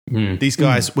 These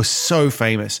guys were so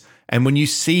famous, and when you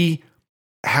see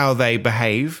how they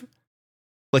behave,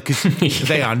 like 'cause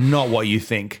they are not what you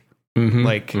think. Mm-hmm.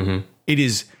 Like it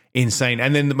is insane.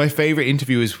 And then my favorite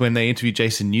interview is when they interviewed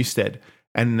Jason Newsted,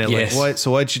 and they're like, "What?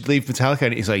 So why'd you leave Metallica?"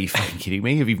 And he's like, "Are you fucking kidding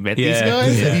me? Have you met these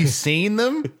guys? Have you seen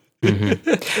them?"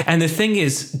 And the thing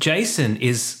is, Jason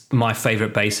is my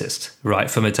favorite bassist,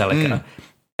 right, for Metallica,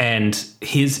 and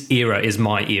his era is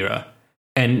my era.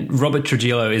 And Robert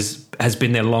Trujillo has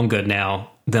been there longer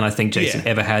now than I think Jason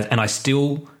ever has, and I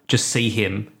still just see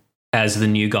him as the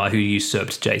new guy who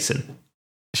usurped Jason.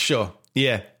 Sure.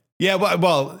 Yeah.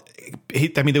 Well,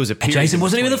 there was a period. Jason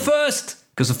wasn't even the first,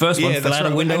 because the first one fell out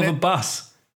of a window of a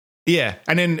bus. Yeah,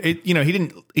 and then he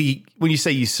didn't. When you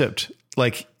say usurped,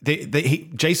 like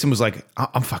Jason was like,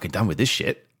 "I'm fucking done with this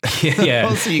shit." Yeah,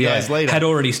 I'll see you guys later. Had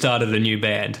already started a new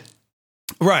band.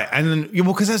 Right, and then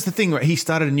because that's the thing, right? He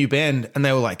started a new band, and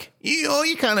they were like,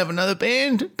 "You can't have another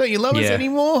band. Don't you love us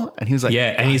anymore?" And he was like,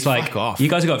 and he's like, fuck off. "You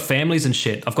guys have got families and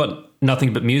shit. I've got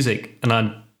nothing but music, and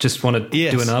I just want to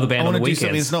do another band on the weekends. I want to do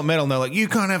something weekends. that's not metal. And they're like, you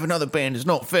can't have another band. It's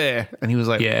not fair. And he was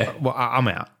like, well, I'm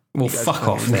out. Well, fuck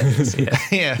off then.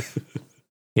 Yeah.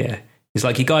 Yeah. He's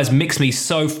like, you guys mix me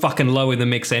so fucking low in the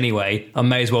mix anyway. I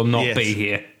may as well not be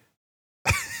here.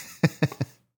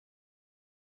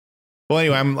 Well,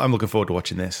 anyway, I'm looking forward to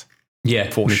watching this. Yeah,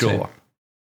 for sure. Too.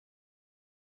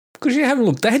 Because you haven't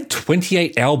looked, they had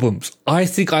 28 albums. I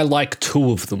think I like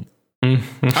 2 of them.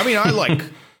 I mean, I like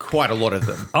quite a lot of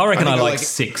them. I reckon I like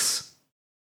 6.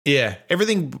 Yeah,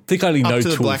 everything. I think I only know up to 2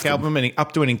 the of Black them. Album and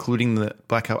up to and including the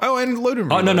Black Album. Oh, and Load and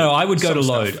Reload. Oh no, I would go to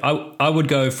Load. Stuff. I would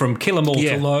go from Kill 'Em All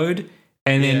to Load,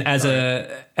 and then as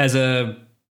a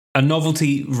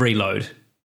novelty Reload.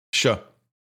 Sure,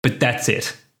 but that's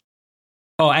it.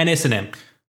 Oh, and S&M.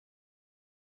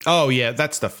 Oh yeah,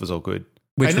 that stuff was all good.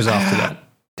 Which was after that.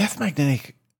 Death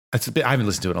Magnetic. It's a bit. I haven't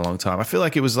listened to it in a long time. I feel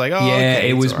like it was like,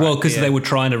 it was well because they were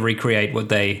trying to recreate what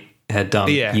they had done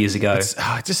years ago.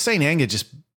 Just Saint Anger,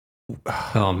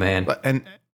 oh man, and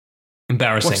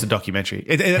embarrassing. Watch the documentary.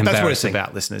 That's what it's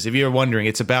about, listeners. If you're wondering,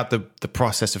 it's about the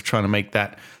process of trying to make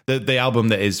that the album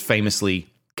that is famously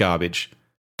garbage,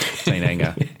 Saint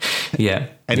Anger. Yeah,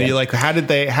 and you're like, how did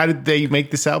they make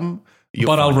this album?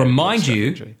 But I'll remind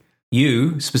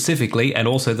you specifically, and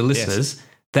also the listeners,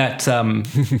 that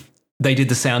they did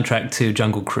the soundtrack to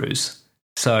Jungle Cruise.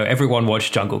 So everyone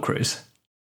watched Jungle Cruise.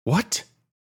 What?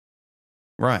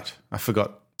 Right. I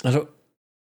forgot.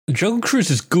 Jungle Cruise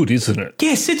is good, isn't it?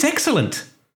 Yes, it's excellent.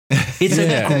 It's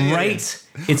a great.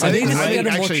 It's I think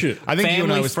you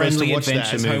and I were supposed to watch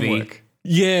adventure that movie. Homework.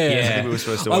 Yeah. I think we were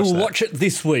supposed to watch I will that. watch it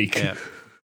this week. Yeah.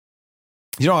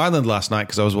 You know, I learned last night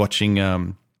because I was watching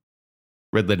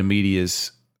Red Letter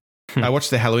Media's. I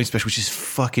watched the Halloween special, which is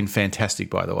fucking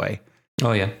fantastic, by the way.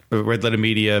 Oh yeah, Red Letter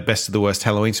Media Best of the Worst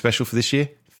Halloween special for this year,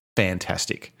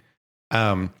 fantastic.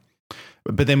 But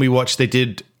then they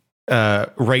did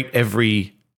rate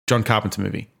every John Carpenter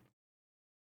movie,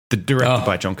 directed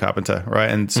by John Carpenter,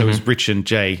 right? And so it was Rich and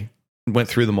Jay went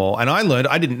through them all, and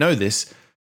I didn't know this.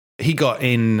 He got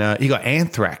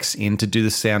Anthrax in to do the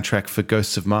soundtrack for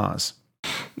Ghosts of Mars.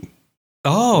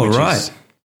 Oh, right. Is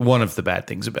one of the bad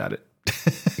things about it.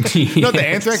 Not that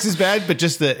Anthrax is bad, but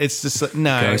just that it's just like,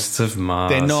 no. Ghosts of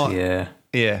Mars. They're not. Yeah.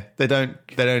 Yeah.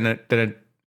 They're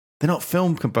not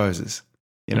film composers.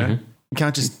 You know, you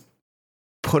can't just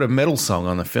put a metal song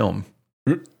on the film.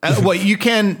 Well, you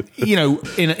can,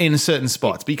 in certain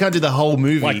spots, but you can't do the whole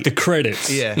movie, like the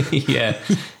credits. Yeah, yeah.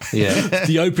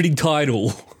 The opening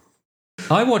title.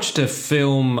 I watched a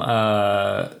film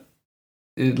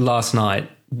last night,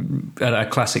 a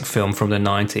classic film from the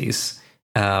 90s.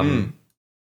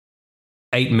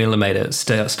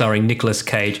 8mm starring Nicolas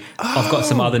Cage. I've got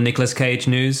some other Nicolas Cage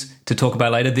news to talk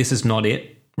about later. This is not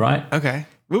it, right? Okay.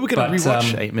 We were going to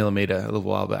rewatch 8mm a little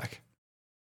while back.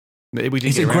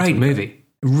 It's a great movie.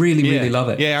 Really love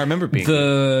it. Yeah, I remember being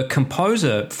the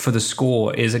composer for the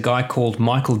score is a guy called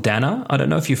Michael Danner. I don't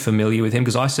know if you're familiar with him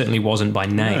because I certainly wasn't by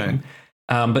name.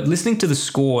 No. But listening to the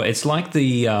score, it's like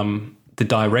the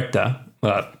director,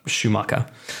 Schumacher,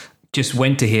 just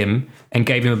went to him and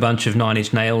gave him a bunch of Nine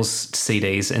Inch Nails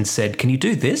CDs and said, "Can you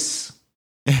do this?"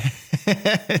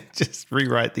 Just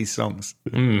rewrite these songs.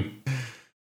 I'm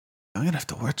going to have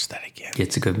to watch that again.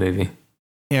 It's a good movie.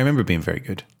 Yeah, I remember it being very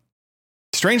good.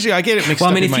 Strangely, I get it mixed up.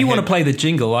 Well, I mean, if you want to play the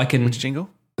jingle, I can. Which jingle?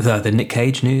 The Nick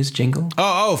Cage news jingle.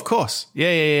 Oh, of course.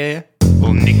 Yeah.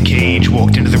 Well, Nick Cage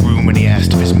walked into the room and he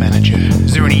asked of his manager,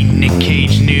 "Is there any Nick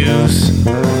Cage news?"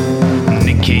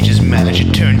 Nick Cage's manager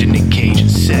turned to Nick Cage and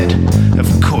said,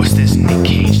 "Of course there's Nick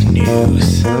Cage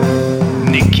news.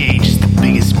 Nick Cage is the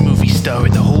biggest movie star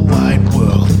in the whole wide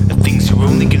world, and things are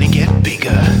only gonna get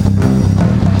bigger.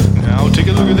 Now take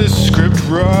a look at this script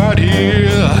right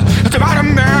here. It's about a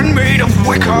man made of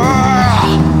wicker."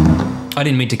 I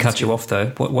didn't mean to cut you off though.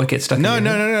 What gets stuck? No, in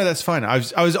your head? that's fine. I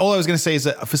was all I was going to say is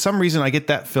that for some reason I get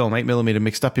that film 8mm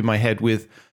mixed up in my head with.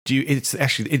 It's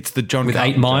the John with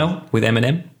Carpenter. 8 Mile with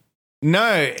Eminem.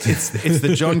 No, it's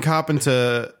the John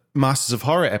Carpenter Masters of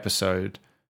Horror episode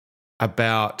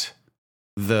about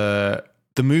the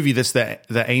movie that's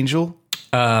the angel.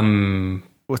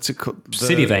 What's it called?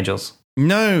 City of Angels.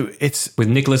 No, it's with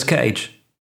Nicolas Cage.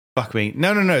 Fuck me.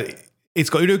 No. It's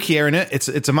got Udo Kier in it.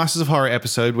 It's a Masters of Horror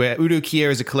episode where Udo Kier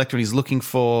is a collector and he's looking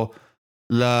for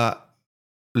le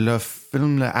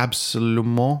film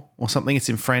absolument or something. It's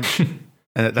in French, and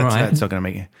that's not going to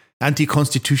make it.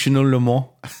 Anti-constitutional Le Mans.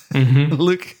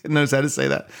 Luke knows how to say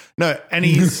that. No, and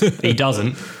he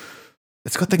doesn't.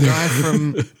 It's got the guy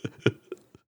from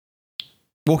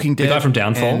Walking Dead, the guy from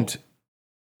Downfall, and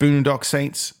Boondock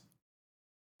Saints.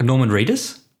 Norman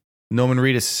Reedus. Norman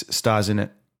Reedus stars in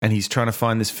it, and he's trying to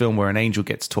find this film where an angel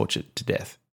gets tortured to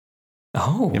death.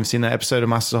 Oh. You ever seen that episode of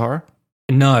Masters of Horror?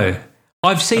 No.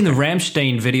 I've seen the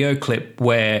Rammstein video clip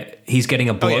where he's getting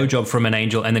a blowjob from an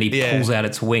angel and then he pulls out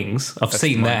its wings. I've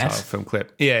seen that. Film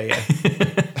clip. Yeah.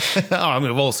 I mean,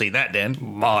 we've all seen that, Dan.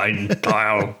 Mine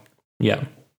style. Yeah.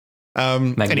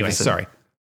 Anyway, sorry.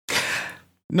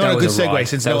 Not a good segue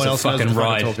since no one else knows fucking what we're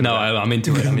ride. talking No, about. I'm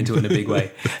into it. I'm into it in a big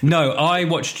way. No, I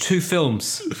watched 2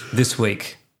 films this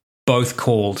week, both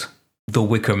called The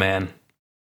Wicker Man.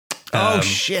 Oh,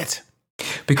 shit.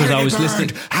 Because I was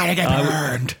listening. How to get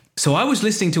burned. So I was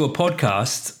listening to a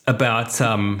podcast about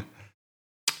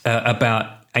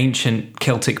ancient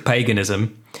Celtic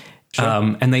paganism,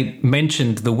 and they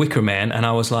mentioned The Wicker Man, and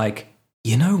I was like,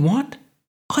 you know what?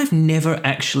 I've never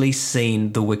actually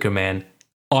seen The Wicker Man,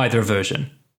 either version.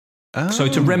 Oh. So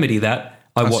to remedy that,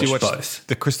 I watched both.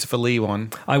 The Christopher Lee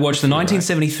one. I watched the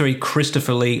 1973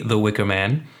 Christopher Lee The Wicker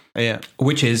Man,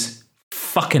 which is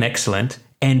fucking excellent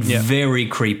and very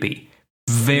creepy.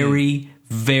 Very,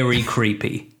 very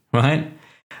creepy, right?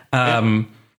 And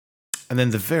then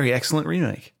the very excellent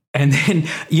remake. And then,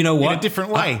 you know what? In a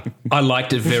different way. I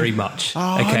liked it very much.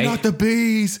 Okay? Not the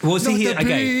bees. Well, see not here, the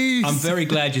okay, bees. I'm very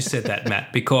glad you said that,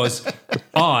 Matt, because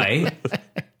I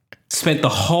spent the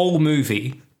whole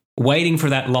movie waiting for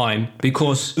that line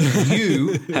because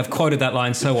you have quoted that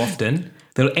line so often.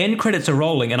 The end credits are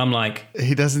rolling and I'm like,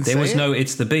 he doesn't say there was it? no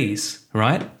it's the bees,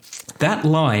 right? That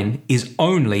line is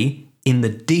only in the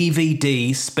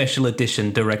DVD special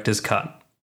edition director's cut.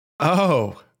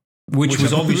 Oh. Which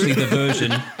was obviously the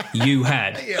version you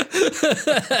had.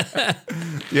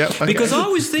 Okay. Because I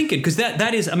was thinking, because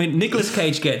that is, I mean, Nicolas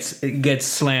Cage gets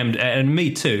slammed, and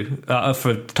me too,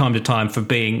 for time to time for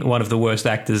being one of the worst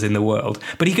actors in the world.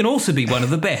 But he can also be one of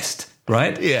the best,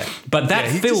 right? Yeah. But that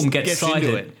film gets into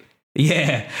cited. it.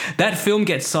 Yeah, that film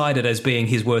gets cited as being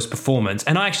his worst performance,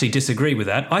 and I actually disagree with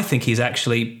that. I think he's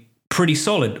actually pretty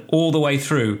solid all the way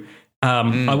through.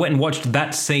 I went and watched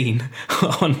that scene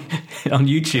on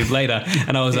YouTube later,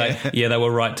 and I was like, yeah, they were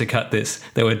right to cut this.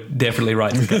 They were definitely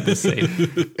right to cut this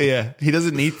scene. Yeah, he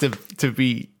doesn't need to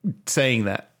be saying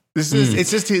that.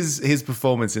 It's just his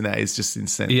performance in that is just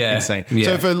insane. Yeah. Insane. Yeah.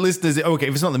 So for listeners, okay,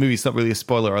 if it's not the movie, it's not really a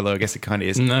spoiler, although I guess it kind of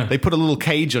is. No. They put a little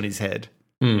cage on his head.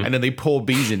 And then they pour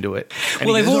bees into it. And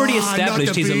Well, he they've goes, already "Oh, established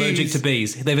not the he's bees." allergic to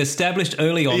bees. They've established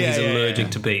early on he's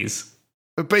allergic to bees.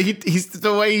 But he's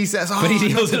the way he says, But he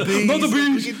yells, not the bees. not the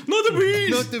bees, not the bees.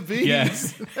 Not the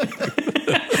bees.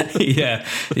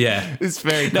 Yeah. It's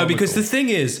very No, comical. because the thing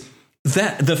is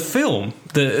that the film,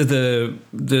 the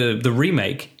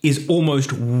remake is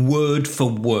almost word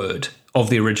for word of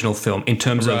the original film in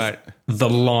terms of the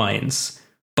lines,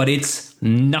 but it's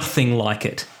nothing like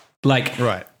it. Like,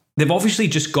 they've obviously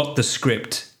just got the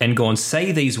script and gone,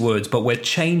 say these words, but we're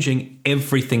changing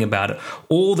everything about it.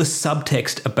 All the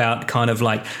subtext about kind of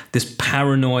like this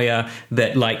paranoia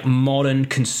that like modern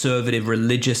conservative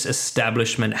religious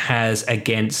establishment has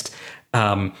against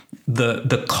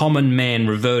the common man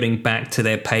reverting back to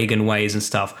their pagan ways and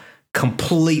stuff,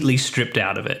 completely stripped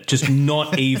out of it. Just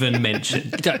not even mentioned.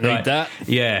 You don't need that.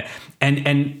 Yeah.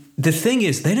 And the thing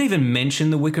is, they don't even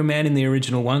mention the Wicker Man in the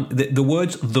original one. The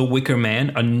words "the Wicker Man"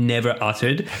 are never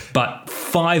uttered, but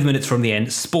 5 minutes from the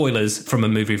end, spoilers from a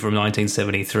movie from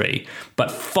 1973,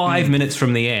 but 5 minutes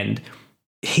from the end,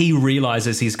 he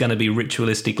realizes he's going to be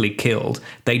ritualistically killed.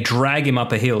 They drag him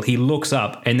up a hill. He looks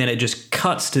up, and then it just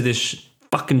cuts to this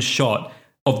fucking shot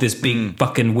of this big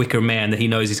fucking wicker man that he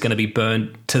knows he's going to be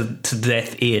burned to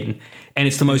death in. And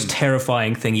it's the most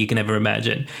terrifying thing you can ever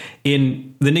imagine.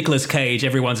 In the Nicolas Cage,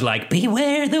 everyone's like,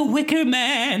 beware the Wicker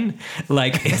Man.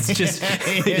 Like, it's just,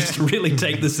 they just really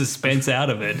take the suspense out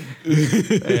of it.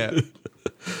 Yeah.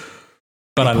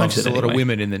 But he I loved punches it a lot anyway. of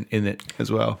women in it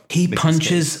as well. He Nicolas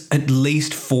punches at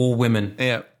least 4 women. Cage.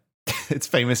 Yeah. It's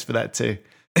famous for that too.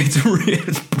 It's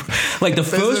like the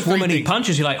first the woman he thing.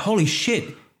 punches, you're like, holy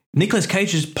shit, Nicolas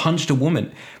Cage just punched a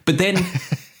woman. But then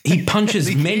he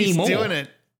punches many He's more. doing it.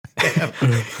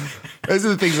 Those are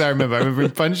the things I remember. I remember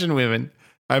him punching women.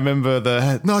 I remember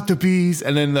the not the bees,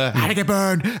 and then the how to get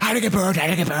burned, how to get burned, how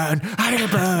to get burned, how to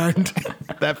get burned.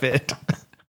 That bit.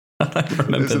 I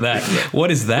remember that.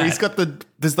 What is Where he's that? got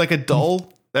there's like a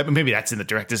doll. Maybe that's in the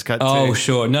director's cut Oh, too.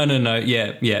 sure. No.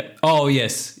 Yeah. Oh,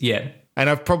 yes. Yeah. And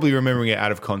I'm probably remembering it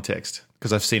out of context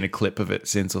because I've seen a clip of it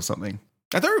since or something.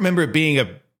 I don't remember it being a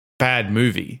bad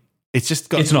movie. It's just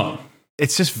got. It's not.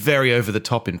 It's just very over the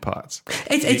top in parts.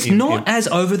 It's not as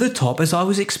over the top as I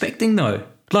was expecting, though.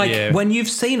 Like, when you've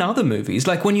seen other movies,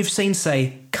 like when you've seen,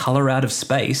 say, Color Out of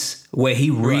Space, where he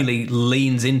really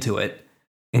leans into it,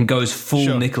 and goes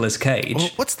full Nicolas Cage. Well,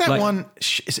 what's that one?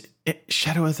 Is it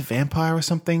Shadow of the Vampire or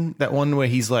something? That one where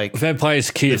he's like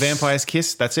Vampire's Kiss. The Vampire's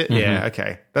Kiss. That's it. Yeah.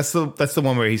 Okay. That's the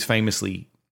one where he's famously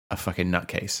a fucking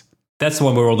nutcase. That's the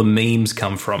one where all the memes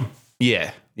come from.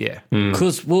 Yeah. Yeah.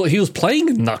 Because he was playing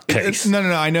a nutcase. No.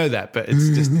 I know that, but it's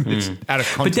just it's out of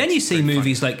context. But then you see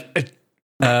movies like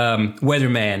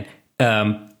Weatherman,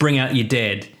 Bring Out Your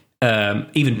Dead,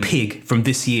 even Pig from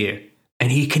this year,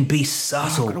 and he can be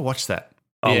subtle. I'm gonna watch that.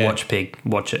 I'll watch Pig.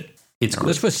 Watch it. It's good.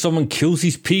 That's where someone kills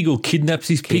his pig or kidnaps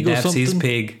his pig or something. His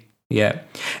pig. Yeah.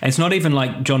 And it's not even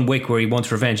like John Wick where he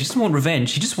wants revenge. He doesn't want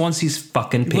revenge. He just wants his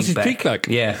fucking pig wants his back. pig back.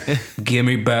 Yeah. Give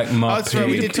me back my That's pig. right.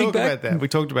 We did pig talk back? about that. We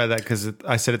talked about that because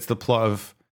I said it's the plot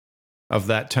of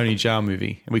that Tony Jaa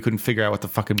movie, and we couldn't figure out what the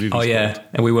fucking movie was called.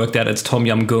 And we worked out it's Tom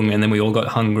Yum Goong, and then we all got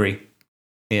hungry.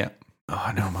 Yeah. Oh,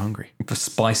 I know I'm hungry. For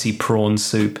spicy prawn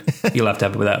soup. You'll have to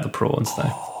have it without the prawns,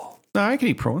 though. No, I can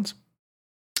eat prawns.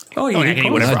 Oh, yeah. I can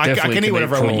eat whatever. I can eat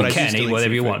whatever I want. You But I can still eat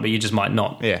whatever you seafood. want, but you just might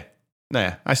not. Yeah.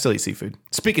 No, I still eat seafood.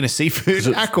 Speaking of seafood,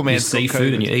 You Aquaman's got seafood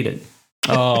COVID. and you eat it.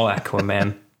 Oh,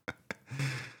 Aquaman.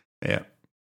 Yeah.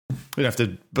 We don't have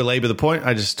to belabor the point.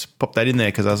 I just popped that in there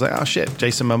because I was like, oh shit,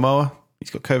 Jason Momoa, he's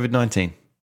got COVID-19.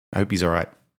 I hope he's all right.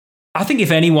 I think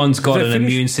if anyone's got an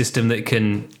immune system that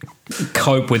can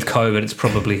cope with COVID, it's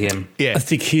probably him. Yeah. I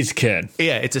think his can.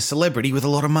 Yeah, it's a celebrity with a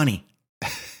lot of money.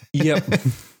 Yep.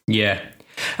 Yeah.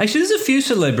 Actually, there's a few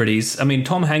celebrities. I mean,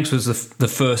 Tom Hanks was the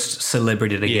first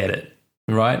celebrity to get it,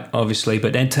 right? Obviously.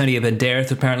 But Antonio Banderas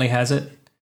apparently has it.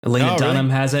 Lena Dunham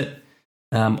has it.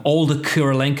 Olga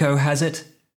Kurylenko has it.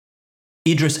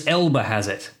 Idris Elba has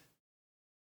it.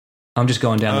 I'm just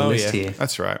going down the list here.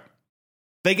 That's right.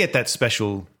 They get that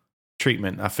special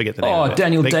treatment. I forget the name of it.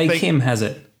 Daniel Day Kim has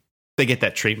it. They get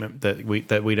that treatment that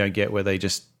we don't get where they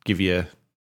just give you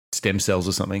stem cells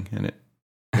or something and it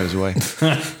goes away.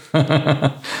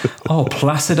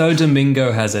 Placido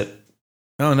Domingo has it.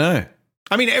 Oh, no.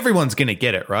 I mean, everyone's going to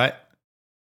get it, right?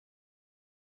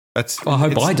 I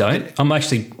hope I don't. I'm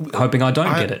actually hoping I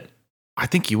don't get it. I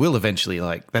think you will eventually.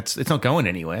 It's not going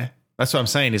anywhere. That's what I'm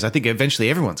saying is I think eventually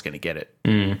everyone's going to get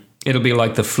it. It'll be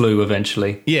like the flu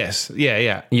eventually. Yes.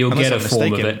 Yeah. You'll get a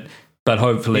form of it, but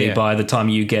hopefully by the time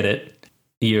you get it,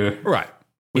 you're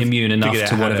immune enough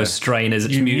to whatever strain is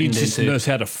it's mutant system into. knows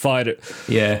how to fight it.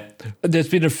 Yeah. There's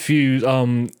been a few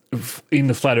in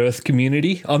the flat Earth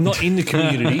community. I'm not in the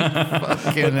community.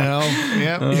 Fucking hell.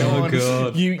 Yeah. Oh,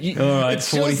 God. All right,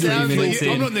 43 minutes in.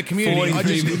 I'm not in the community. I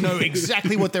just know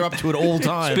exactly what they're up to at all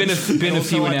times. Been a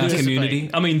few in our community.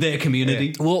 I mean, their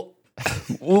community. Yeah. Well,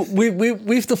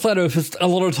 with the flat earthers, a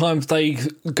lot of times they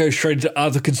go straight into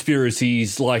other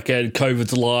conspiracies like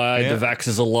COVID's a lie, the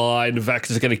vaxxers are a lie, the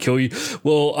vaxxers are going to kill you.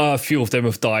 Well, a few of them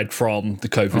have died from the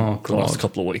COVID the last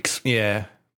couple of weeks. Yeah.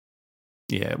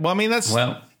 Well, I mean, that's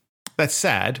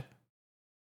sad.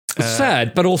 It's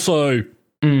sad, but also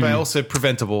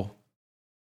preventable.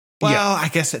 Well, I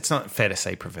guess it's not fair to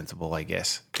say preventable, I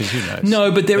guess, because who knows?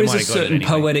 No, but there is might a have got it certain anyway.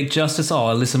 poetic justice. Oh,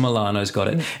 Alyssa Milano's got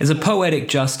it. There's a poetic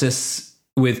justice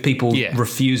with people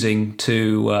refusing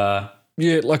to... Well,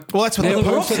 that's what the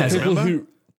Pope said, remember?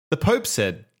 The Pope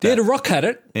said that. Yeah, The Rock had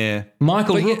it. Yeah.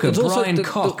 Michael Rooker, it's also Brian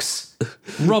Cox,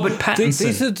 Robert Pattinson.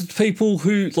 These are the people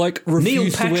who refuse Neil to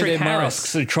wear Patrick their Harris.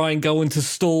 masks and try and go into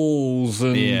stalls.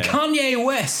 And Kanye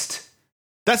West.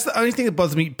 That's the only thing that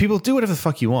bothers me. People do whatever the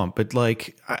fuck you want, but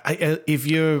if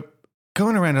you're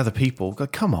going around other people,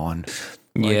 come on.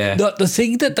 The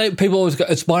thing that people always go,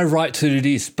 it's my right to do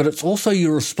this, but it's also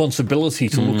your responsibility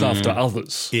to look after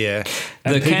others. Yeah.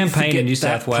 And The people campaign in forget New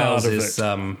that South Wales part of is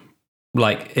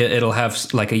it. it'll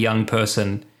have like a young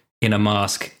person in a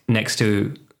mask next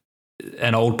to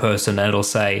an old person, and it'll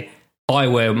say, I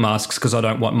wear masks because I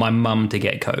don't want my mum to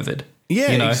get COVID.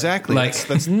 Yeah, exactly.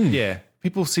 That's yeah.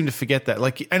 People seem to forget that.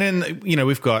 And then,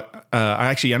 we've got,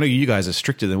 I know you guys are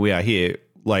stricter than we are here.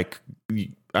 I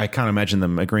can't imagine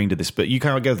them agreeing to this, but you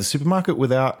can't go to the supermarket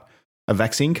without a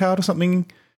vaccine card or something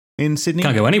in Sydney?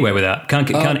 Can't go anywhere without.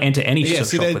 Can't enter any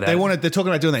shop without. They're talking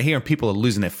about doing that here, and people are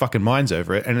losing their fucking minds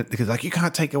over it. And because you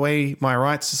can't take away my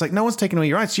rights. It's like, no one's taking away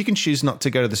your rights. You can choose not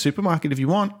to go to the supermarket if you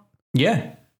want.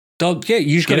 Yeah. You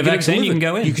just get got a vaccine, you can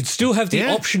go in. You could still have the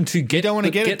option to get. You don't want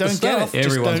to get it, don't get it. Everyone's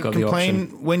Just got don't the complain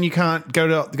option. when you can't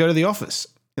go to the office.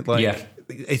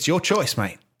 It's your choice,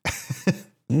 mate.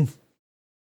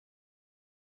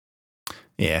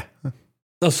 Yeah.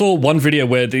 I saw one video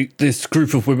where this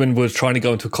group of women was trying to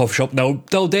go into a coffee shop.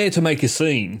 They were there to make a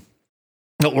scene,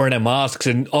 not wearing their masks,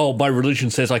 and my religion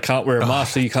says I can't wear a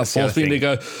mask, so you can't force me. And they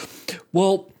go,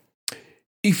 well,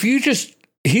 if you just.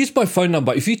 Here's my phone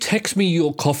number. If you text me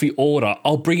your coffee order,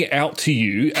 I'll bring it out to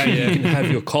you and you can have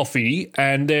your coffee.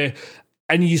 And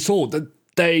and you saw that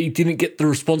they didn't get the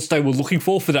response they were looking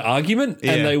for the argument,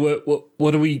 and they were,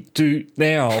 what do we do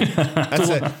now?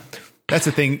 That's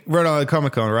the thing. Rhode Island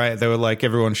Comic Con, right? They were like,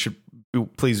 everyone should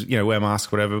please, wear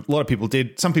masks, whatever. A lot of people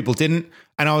did. Some people didn't.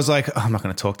 And I was like, I'm not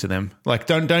going to talk to them. Like,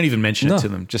 don't even mention it to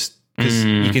them. Just because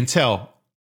you can tell.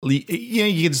 You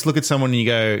can just look at someone and you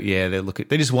go, yeah,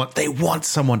 they want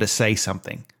someone to say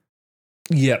something.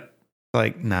 Yep.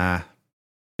 Like, nah,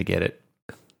 forget it.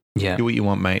 Yeah. Do what you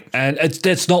want, mate. And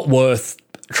that's not worth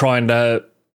trying to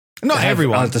not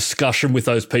everyone. A discussion with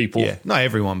those people. Yeah, not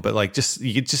everyone, but like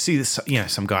you could just see this,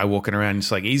 some guy walking around.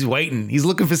 It's like he's waiting. He's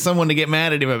looking for someone to get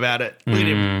mad at him about it. Look at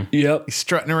him. Yep. He's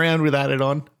strutting around without it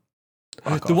on.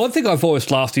 The one thing I've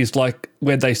always laughed is like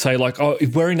when they say like, oh,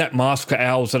 if wearing that mask for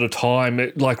hours at a time,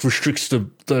 it like restricts the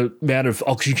amount of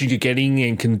oxygen you're getting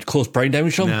and can cause brain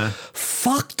damage.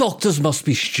 Fuck, doctors must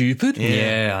be stupid.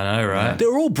 Yeah, I know, right?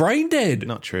 They're all brain dead.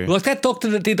 Not true. Like that doctor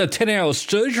that did a 10-hour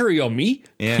surgery on me.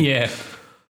 Yeah.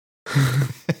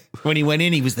 When he went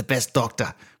in, he was the best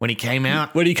doctor. When he came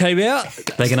out, they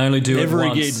can only do it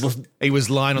once. Again. He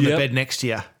was lying on the bed next to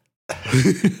you.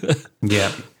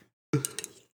 Yeah.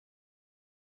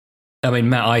 I mean,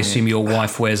 Matt, I assume your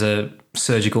wife wears a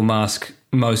surgical mask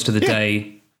most of the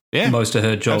day, most of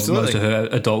her job, most of her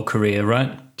adult career,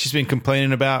 right? She's been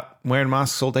complaining about wearing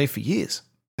masks all day for years.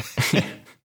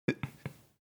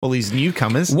 All these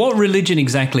newcomers. What religion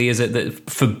exactly is it that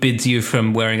forbids you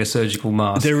from wearing a surgical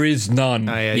mask? There is none.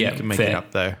 Oh, yeah, you can make it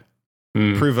up though.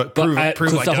 Prove it.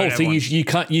 Because the whole thing is you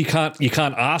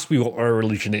can't ask me what our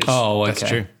religion is. Oh, okay. That's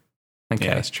true. Okay,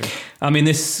 yeah, that's true. I mean,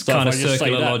 this kind of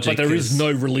circular logic, but there is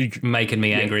no religion making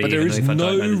me angry. But there is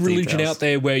no religion out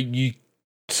there where you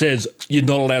says you're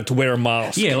not allowed to wear a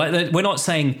mask. Yeah, like we're not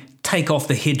saying take off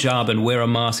the hijab and wear a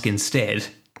mask instead.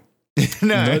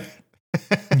 No.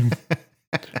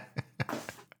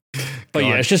 But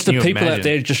yeah, it's just the people out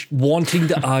there just wanting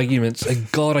the arguments.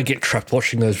 And God, I get trapped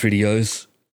watching those videos.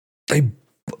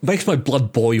 Makes my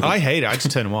blood boil. I hate it. I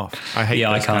just turn them off. I hate.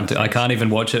 Yeah, I can't. I can't even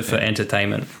watch it for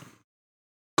entertainment.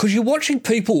 Because you're watching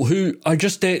people who are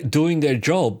just there doing their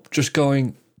job, just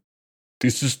going,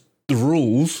 "This is the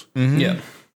rules." Mm-hmm. Yeah,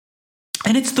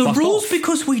 and it's the Fuck rules off.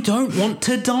 because we don't want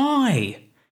to die.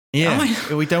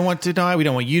 Yeah, we don't want to die. We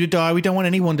don't want you to die. We don't want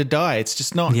anyone to die. It's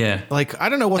just not. Yeah, like I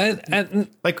don't know what. And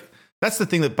like that's the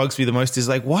thing that bugs me the most is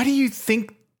like, why do you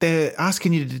think they're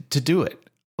asking you to do it?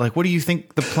 Like, what do you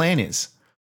think the plan is?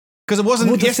 Because it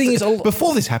wasn't.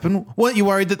 Before this happened, weren't you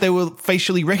worried that they were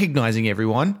facially recognizing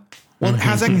everyone? Well,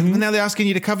 how's that? Now they're asking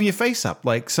you to cover your face up.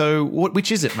 Like, so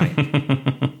which is it, mate?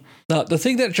 No, the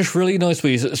thing that just really annoys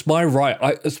me is it's my right.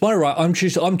 It's my right.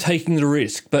 I'm taking the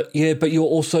risk, but you're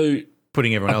also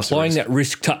putting everyone else applying that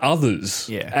risk to others.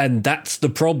 Yeah, and that's the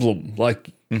problem. Like,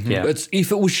 yeah. It's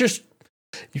if it was just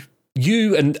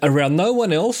you and around no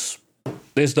one else,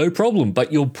 there's no problem.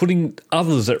 But you're putting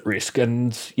others at risk,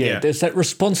 and there's that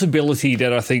responsibility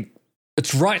that I think.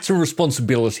 It's rights and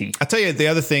responsibility. I'll tell you the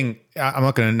other thing. I'm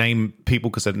not going to name people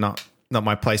because they're not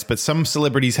my place, but some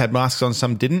celebrities had masks on,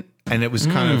 some didn't. And it was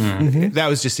kind of, that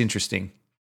was just interesting.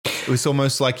 It was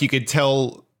almost like you could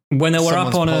tell when they were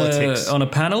up on politics. on a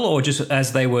panel or just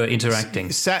as they were interacting.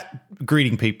 Sat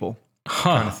greeting people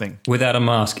kind of thing. Without a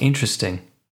mask. Interesting.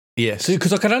 Yes.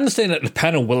 Because I can understand at the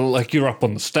panel, well, like you're up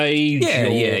on the stage.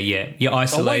 Yeah. You're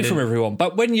isolated. Away from everyone.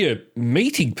 But when you're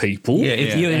meeting people. Yeah,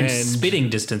 if you're in spitting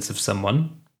distance of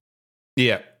someone.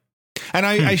 Yeah. And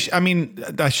I mean,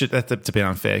 I should, that's a bit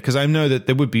unfair because I know that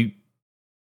there would be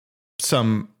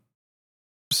some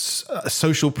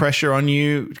social pressure on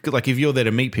you. Like if you're there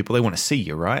to meet people, they want to see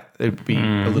you, right? It would be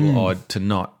a little odd to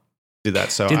not do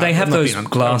that. So did they have those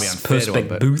glass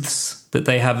perspex booths that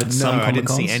they have at some Comic Cons? I didn't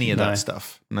see any of that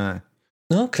stuff. No.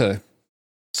 Okay.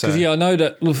 So I know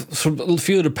that from a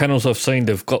few of the panels I've seen,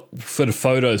 they've got for the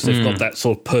photos, they've got that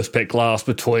sort of perspex glass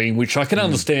between, which I can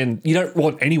understand. You don't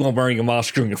want anyone wearing a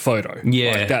mask during a photo.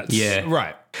 Yeah, like that's,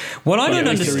 right. What I don't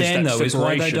understand though is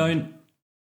why they don't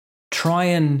try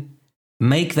and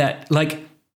make that like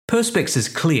perspex is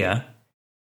clear.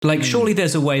 Like surely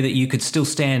there's a way that you could still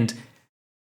stand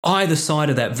either side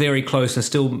of that very close and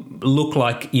still look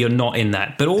like you're not in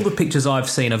that. But all the pictures I've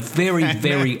seen are very,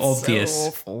 very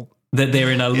obvious that they're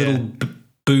in a little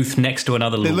booth next to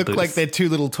another little booth. They look like they're two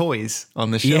little toys on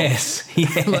the shelf. Yes.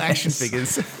 Little action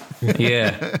figures.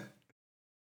 Yeah.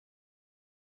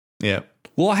 Yeah.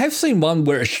 Well, I have seen one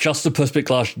where it's just the perspex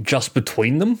glass just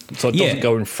between them, so it doesn't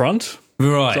go in front.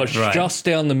 Right, so it's just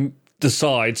down the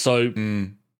side, so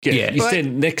you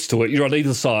stand next to it, you're on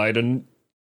either side, and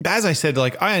as I said,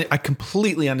 like I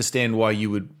completely understand why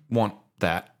you would want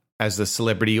that as the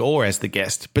celebrity or as the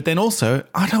guest, but then also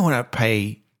I don't want to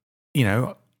pay,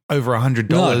 over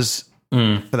 $100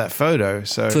 for that photo.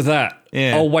 So For that,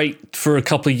 Yeah. I'll wait for a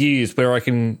couple of years where I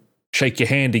can shake your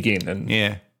hand again and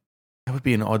yeah, that would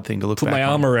be an odd thing to look put back my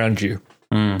arm around you.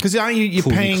 because aren't you're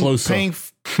Pull me paying closer.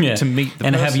 Yeah. to meet the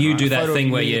and person, have you right? do A that photo of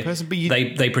thing where meeting you, the person,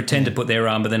 but they pretend to put their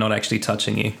arm, but they're not actually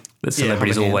touching you. That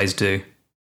celebrities hover hand. always do.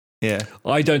 yeah.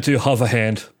 I don't do hover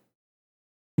hand.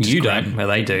 You grab. don't. Well,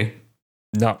 they do.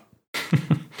 No.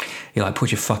 You're like,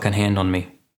 put your fucking hand on me.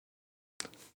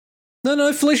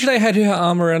 No, Felicia Day had her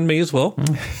arm around me as well.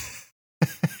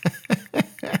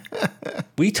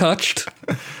 We touched.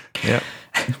 Yeah,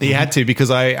 he had to because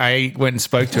I went and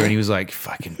spoke to her and he was like,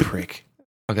 "Fucking prick!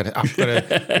 I've got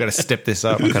to step this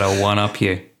up." I've got to one up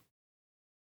you.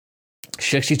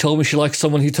 She actually told me she likes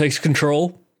someone who takes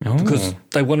control because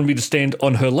they wanted me to stand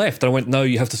on her left. I went, no,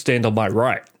 you have to stand on my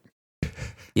right.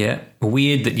 Yeah.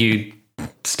 Weird that you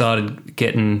started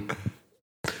getting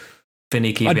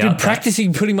finicky I'd about been that.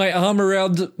 practicing putting my arm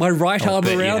around my right arm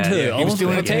bet you around had, her. yeah. I He was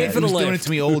doing He was doing it to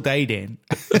me all day, Dan.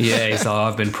 Yeah, he's like,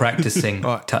 I've been practicing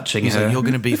Right. touching He's her. like, "You're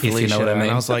going to be if you Felicia," know what I mean.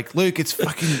 and I was like, "Luke, it's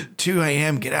fucking 2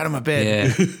 a.m. Get out of my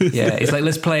bed." Yeah. He's like,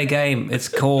 let's play a game. It's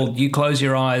called you close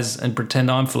your eyes and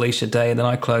pretend I'm Felicia Day, and then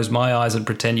I close my eyes and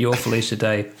pretend you're Felicia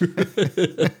Day.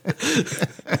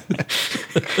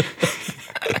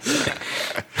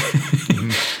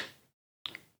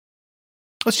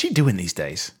 What's she doing these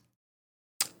days?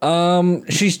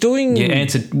 She's doing. You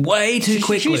answered way too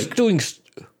quickly. She's doing.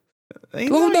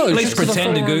 Oh no, At least just 'cause I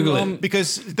pretend to follow her Google on, it.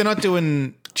 because they're not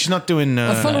doing. She's not doing.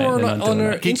 I follow her they're not on doing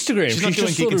her that. Instagram. She's not doing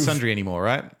just Geek sort and of- Sundry anymore,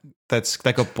 right? That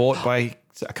got bought by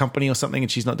a company or something,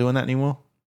 and she's not doing that anymore.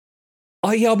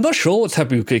 Oh yeah, I'm not sure what's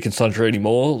happening with Geek and Sundry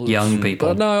anymore. Young people.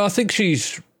 But no, I think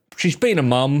she's been a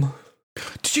mum.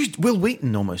 Will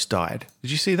Wheaton almost died.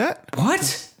 Did you see that?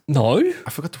 What? No, I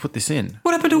forgot to put this in.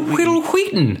 What happened to Will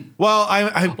Wheaton? Well, I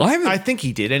haven't- I think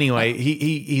he did anyway.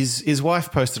 His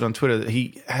wife posted on Twitter that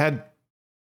he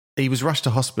was rushed to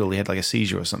hospital. He had like a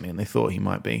seizure or something, and they thought he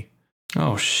might be.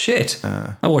 Oh, shit.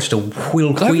 I watched a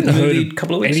Will I haven't Wheaton heard movie a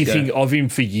couple of weeks anything ago. of him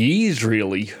for years,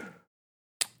 really.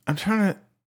 I'm trying to.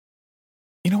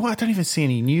 You know what? I don't even see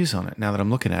any news on it now that I'm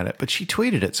looking at it. But she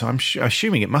tweeted it, so I'm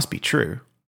assuming it must be true.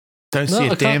 Don't see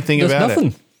a damn thing there's about nothing.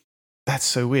 it. That's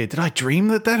so weird. Did I dream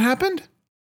that happened?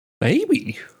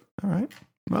 Maybe. All right.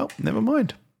 Well, never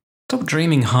mind. Stop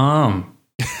dreaming harm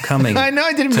coming I know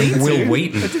I didn't to mean to. Will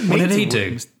Wheaton. I didn't What mean did he to.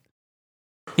 do?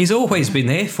 He's always been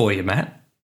there for you, Matt.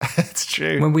 That's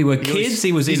true. When we were He always- kids,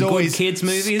 he was in he's good always kids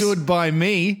movies. Stood by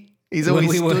me. He's When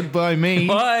always we were- stood by me.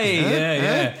 Why?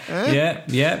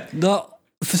 Yeah. No,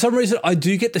 for some reason, I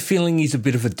do get the feeling he's a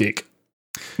bit of a dick.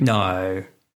 No.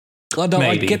 I know.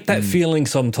 Maybe. I get that feeling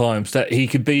sometimes that he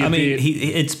could be. I a mean, bit,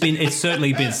 it's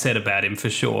certainly been said about him for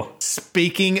sure.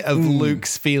 Speaking of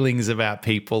Luke's feelings about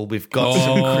people, we've got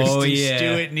some Kristen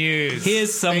Stewart news.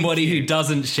 Here's somebody who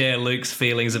doesn't share Luke's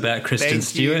feelings about Kristen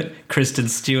Thank you. Stewart. Kristen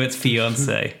Stewart's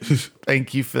fiance.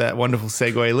 Thank you for that wonderful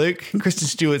segue, Luke. Kristen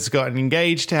Stewart's gotten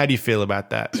engaged. How do you feel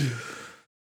about that?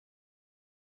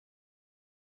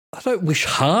 I don't wish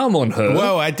harm on her.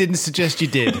 Whoa, I didn't suggest you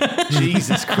did.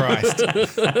 Jesus Christ.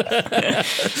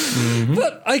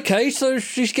 But okay, so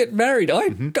she's getting married. I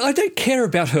don't care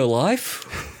about her life.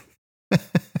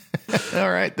 All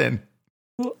right, then.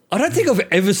 I don't think I've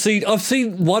ever seen. I've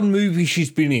seen one movie she's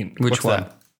been in. Which What's one?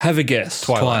 that? Have a guess.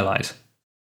 Twilight.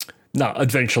 No,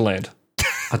 Adventureland.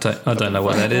 I don't know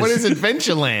what that is. What is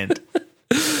Adventureland?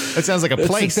 That sounds like a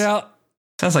place. It's about.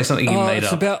 Sounds like something you made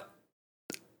it's up.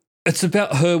 It's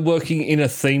about her working in a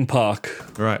theme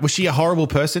park. Right. Was she a horrible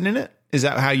person in it? Is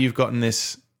that how you've gotten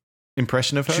this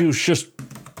impression of her? She was just.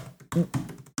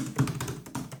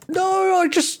 No,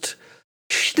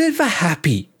 she's never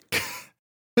happy.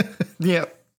 Yeah.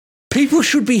 People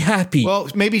should be happy. Well,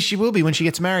 maybe she will be when she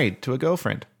gets married to a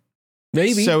girlfriend.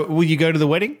 Maybe. So, will you go to the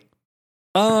wedding?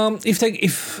 If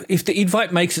the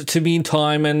invite makes it to me in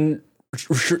time and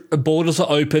borders are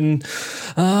open,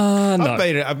 no,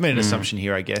 I've made an assumption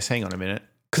here, I guess. Hang on a minute.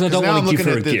 because I don't now want I'm to give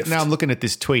her a looking at gift. Now I'm looking at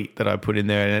this tweet that I put in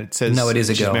there, and it says, No, it is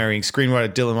a she's girl. marrying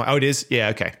screenwriter Dylan. Oh, it is. Yeah.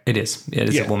 Okay. It is. It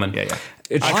is Yeah. a woman. Yeah.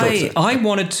 It's I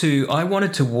wanted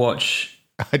to watch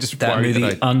I just that worried movie that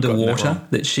I'd gotten that Underwater wrong.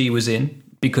 that she was in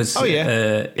because Oh, yeah.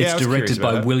 it's Yeah, I was curious directed by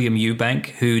about that. William Eubank,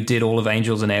 who did all of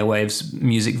Angels and Airwaves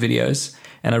music videos,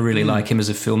 and I really like him as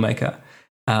a filmmaker.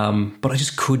 But I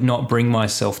just could not bring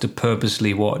myself to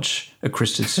purposely watch a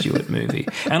Kristen Stewart movie.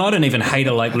 And I don't even hate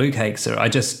her like Luke hates her. I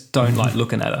just don't like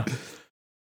looking at her.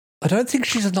 I don't think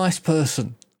she's a nice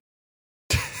person.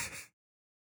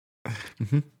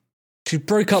 She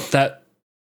broke up that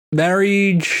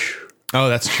marriage. Oh,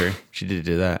 that's true. She did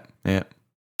do that. Yeah.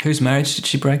 Whose marriage did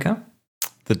she break up?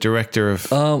 The director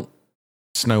of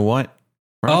Snow White.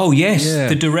 Right? Oh, yes. Yeah.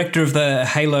 The director of the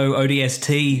Halo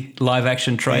ODST live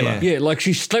action trailer. Yeah, like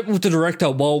she slept with the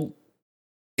director while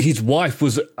his wife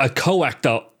was a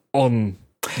co-actor on.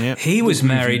 Yeah. He was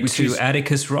married which to is-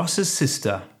 Atticus Ross's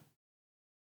sister.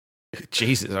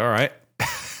 Jesus, all right.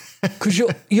 Because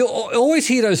you always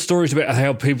hear those stories about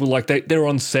how people like they're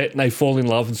on set and they fall in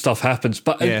love and stuff happens,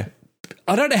 but Yeah.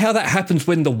 I don't know how that happens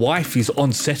when the wife is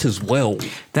on set as well.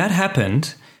 That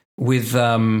happened with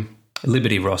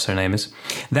Liberty Ross, her name is.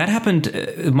 That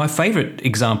happened. My favourite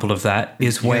example of that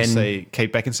is when Say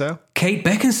Kate Beckinsale? Kate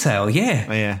Beckinsale, yeah,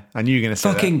 Oh, yeah. I knew you were going to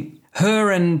say fucking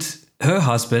her and her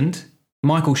husband,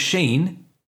 Michael Sheen,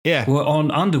 that. Yeah. were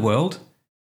on Underworld,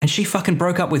 and she fucking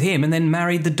broke up with him and then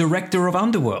married the director of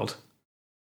Underworld,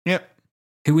 Yep.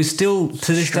 who is still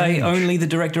to this day Strange. only the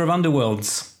director of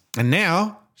Underworlds. And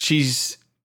now she's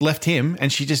left him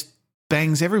and she just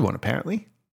bangs everyone, apparently.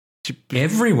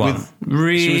 Everyone,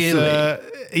 really? She was,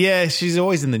 yeah, she's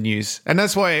always in the news, and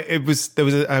that's why there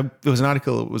was an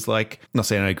article that was like, not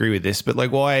saying I agree with this, but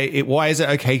like why is it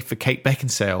okay for Kate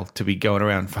Beckinsale to be going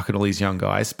around fucking all these young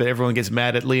guys, but everyone gets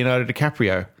mad at Leonardo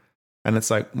DiCaprio, and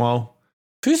it's like, well,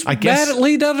 Who's I guess- mad at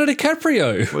Leonardo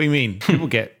DiCaprio? what do you mean? People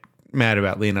get mad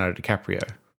about Leonardo DiCaprio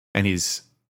and his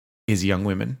young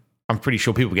women. I'm pretty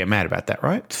sure people get mad about that,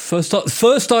 right? First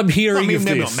I'm hearing I mean, of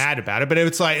they're this. not mad about it, but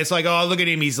it's like, oh, look at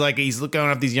him. He's going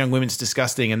up these young women. It's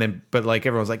disgusting. And then, but like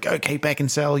everyone's like, go Kate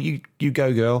Beckinsale, you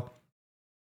go, girl.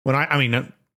 When I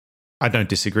mean, I don't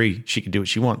disagree. She can do what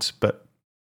she wants, but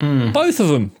Both of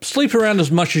them. Sleep around as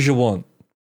much as you want.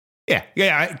 yeah.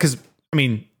 Because I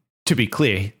mean, to be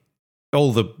clear,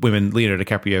 all the women Leonardo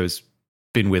DiCaprio has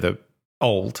been with are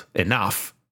old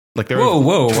enough. Like they're Whoa,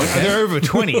 over, okay. they're over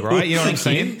 20, right? You know what I'm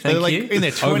saying? Thank They're like you. in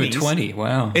their 20s. Over 20,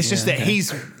 wow. It's just that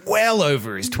he's well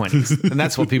over his 20s, and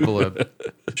that's what people are.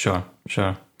 Sure.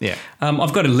 Yeah.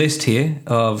 I've got a list here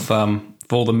of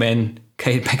for all the men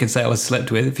Kate Beckinsale has slept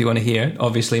with, if you want to hear it.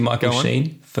 Obviously, Michael Go on.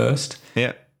 Sheen first.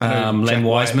 Yeah. I know Len Jack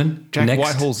Wiseman Jack next.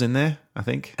 Whitehall's in there, I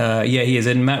think. Yeah, he is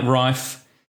in. Matt Rife,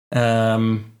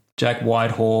 Jack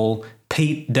Whitehall,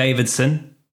 Pete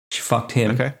Davidson. She fucked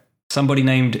him. Okay. Somebody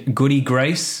named Goody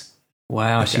Grace.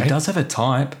 Wow, she Okay. does have a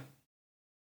type.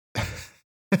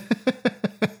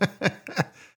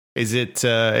 Is it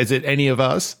any of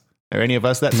us? Are any of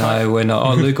us that type? No, we're not.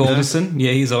 Oh, Luke Alderson.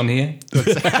 Yeah, he's on here.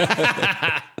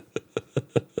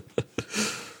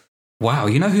 Wow,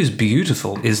 you know who's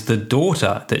beautiful is the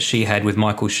daughter that she had with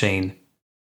Michael Sheen.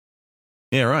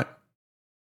 Yeah, right.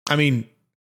 I mean,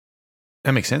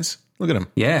 that makes sense. Look at him.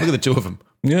 Yeah. Look at the two of them.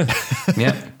 Yeah.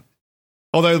 Yeah.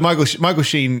 Although Michael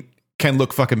Sheen can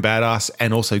look fucking badass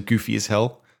and also goofy as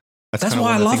hell. That's kinda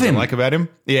why one of the I love things him. I like about him.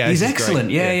 Yeah, He's great. excellent.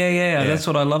 Yeah. That's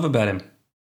what I love about him.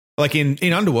 Like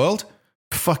in Underworld,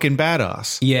 fucking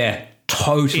badass. Yeah,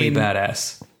 totally In-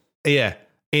 badass. Yeah.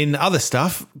 In other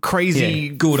stuff, crazy.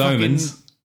 Yeah, good fucking- omens.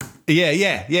 Yeah.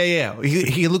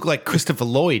 He can look like Christopher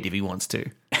Lloyd if he wants to.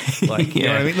 Like, you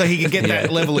know what I mean? Like he can get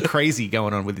that level of crazy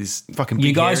going on with his fucking big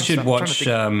You hair guys and should stuff. I'm trying to watch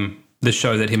think- the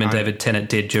show that him and David Tennant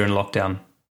did during lockdown.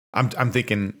 I'm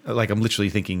thinking, like, I'm literally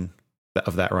thinking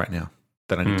of that right now,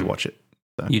 that I need to watch it.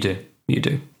 So. You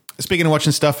do. Speaking of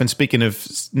watching stuff and speaking of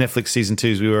Netflix season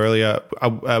 2s, we were earlier,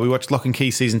 we watched Lock and Key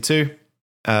season 2.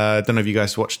 Don't know if you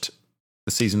guys watched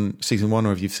the season 1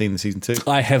 or if you've seen the season 2.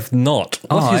 I have not.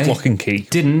 What is Lock and Key?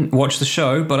 Didn't watch the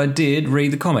show, but I did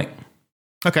read the comic.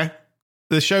 Okay.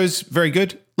 The show's very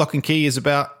good. Lock and Key is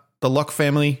about the Locke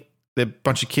family. They're a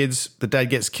bunch of kids. The dad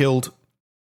gets killed,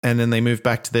 and then they move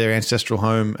back to their ancestral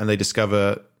home and they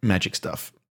discover magic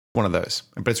stuff. One of those.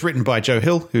 But it's written by Joe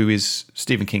Hill, who is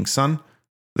Stephen King's son.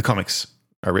 The comics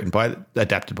are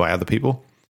adapted by other people.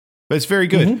 But it's very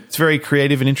good. It's very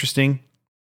creative and interesting.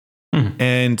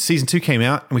 And season 2 came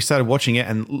out and we started watching it,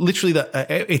 and literally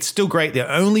it's still great. The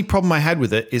only problem I had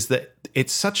with it is that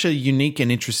it's such a unique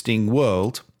and interesting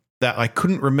world that I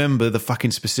couldn't remember the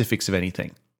fucking specifics of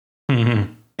anything.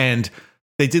 And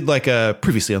they did like a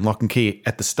previously on Lock and Key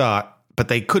at the start, but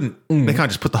they couldn't, they can't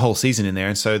just put the whole season in there.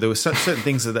 And so there were certain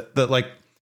things that like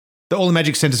all the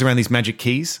magic centers around these magic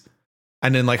keys.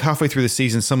 And then like halfway through the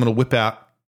season, someone will whip out,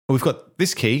 oh, we've got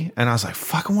this key. And I was like,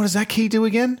 fucking, what does that key do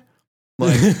again?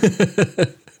 Like,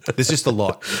 there's just a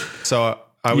lot. So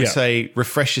I would say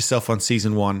refresh yourself on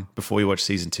season 1 before you watch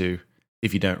season 2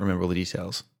 if you don't remember all the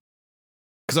details.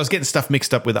 Because I was getting stuff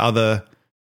mixed up with other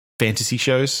fantasy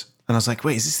shows. And I was like,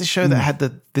 wait, is this the show that had the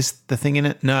thing in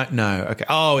it? No. Okay.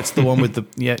 Oh, it's the one with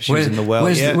the, she was in the well.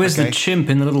 Where's okay. the chimp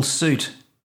in the little suit?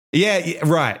 Yeah,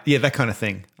 right. Yeah, that kind of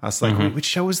thing. I was like, wait, which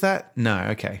show was that? No,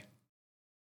 okay.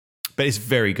 But it's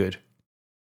very good.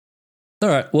 All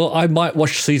right. Well, I might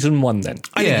watch season 1 then.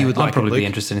 I think you would like I'd probably it, be Luke.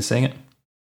 interested in seeing it.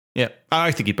 Yeah,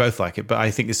 I think you both like it, but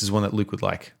I think this is one that Luke would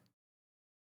like.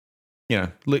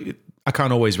 Luke, I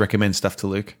can't always recommend stuff to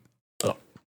Luke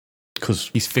because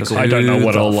he's fickle. I don't know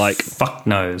what I'll like. Fuck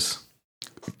knows.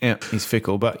 Yeah, he's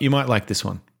fickle, but you might like this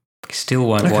one. He still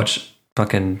won't watch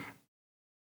fucking.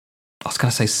 I was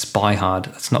going to say Spy Hard.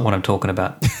 That's not what I'm talking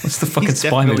about. What's the fucking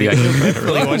spy movie? I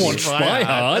I watch Spy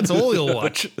Hard. That's all you'll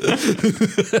watch.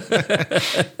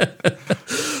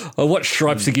 I watched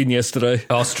Stripes again yesterday.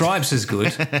 Oh, Stripes is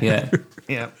good. Yeah.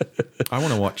 Yeah. I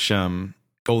want to watch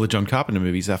all the John Carpenter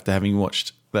movies after having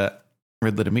watched that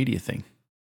Red Letter Media thing.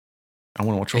 I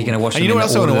want to watch all. Are you going to watch them? You know what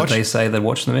else I want to watch? They say they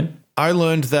watch them in. I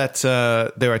learned that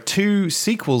there are 2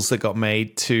 sequels that got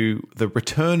made to the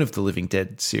Return of the Living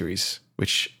Dead series,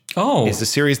 which is a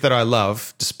series that I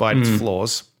love despite its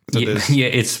flaws. So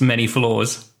it's many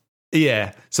flaws.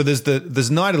 Yeah. So there's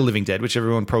Night of the Living Dead, which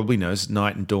everyone probably knows,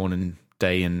 Night and Dawn and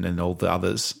Day and all the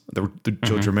others, the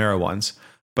George Romero ones.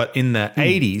 But in the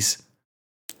 80s,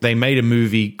 they made a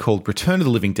movie called Return of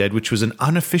the Living Dead, which was an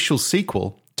unofficial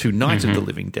sequel to Night of the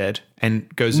Living Dead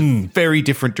and goes a very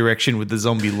different direction with the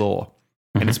zombie lore.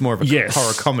 And it's more of a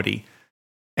horror comedy.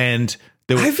 And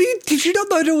did you not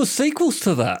know there were sequels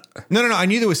to that? No. I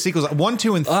knew there were sequels. 1,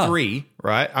 2, and 3,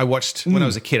 right? I watched when I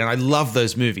was a kid, and I love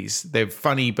those movies. They're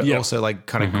funny, but also like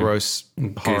kind of gross,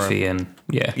 goofy, horror. and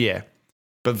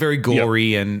but very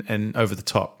gory and over the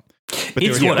top. But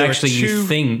it's what actually you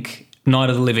think Night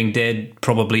of the Living Dead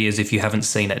probably is if you haven't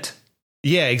seen it.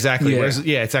 Yeah, exactly. Whereas,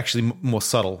 it's actually more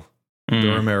subtle. The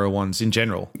Romero ones in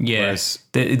general. Yeah, whereas,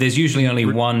 there's usually only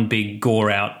one big gore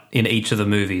out in each of the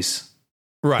movies.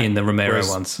 Right. In the Romero whereas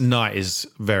ones. Night is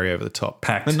very over the top.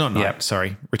 Packed. Not Night,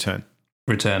 sorry. Return.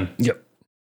 Yep.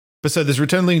 But so there's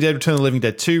Return of the Living Dead, Return of the Living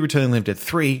Dead 2, Return of the Living Dead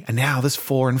 3, and now there's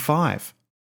 4 and 5.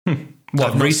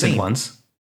 What, recent ones?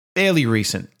 Fairly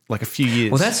recent, like a few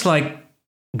years. Well, that's like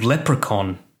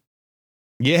Leprechaun.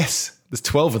 Yes. There's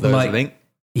 12 of those, I think.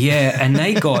 Yeah, and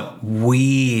they got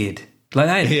weird.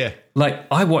 Like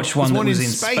I watched one that was in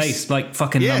space, like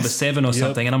fucking number 7 or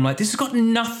something, and I'm like, this has got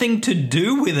nothing to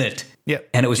do with it. Yep.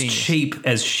 And it was cheap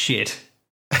as shit.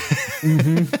 I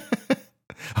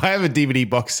have a DVD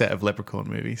box set of Leprechaun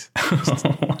movies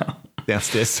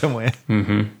downstairs somewhere.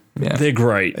 Yeah. They're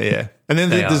great. Yeah. And then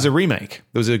there's a remake.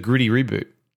 There was a gritty reboot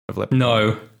of Leprechaun.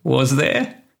 No. Was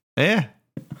there? Yeah.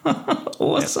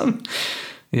 Awesome.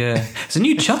 Yeah. It's a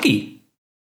new Chucky.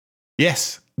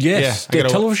 Yes. Yes. Yeah, their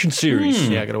television series.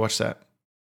 Yeah, I got to watch that.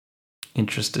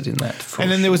 Interested in that.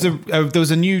 And then there was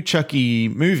a new Chucky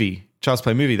movie, Child's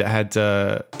Play movie that had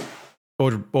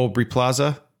Aubrey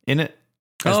Plaza in it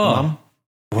as the mum.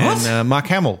 What? And Mark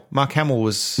Hamill. Mark Hamill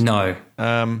was no.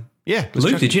 Luke,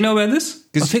 Chucky. Did you know about this?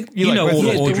 I think you know all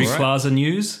the Aubrey right? Plaza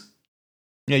news.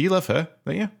 Yeah, you love her,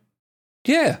 don't you?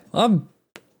 Yeah,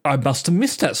 I must have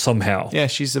missed that somehow. Yeah,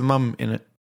 she's a mum in it.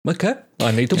 Okay,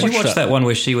 I need to Did you watch that one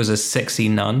where she was a sexy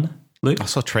nun, Luke? I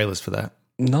saw trailers for that.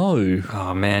 No.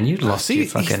 Oh man, you lost your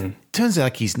fucking. Turns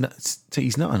out he's not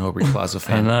an Aubrey Plaza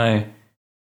fan. I know.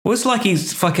 Well, it's like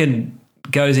he's fucking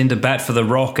goes into bat for The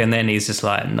Rock, and then he's just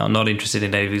like, no, I'm not interested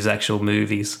in any of his actual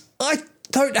movies. I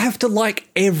don't have to like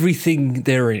everything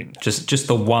they're in. Just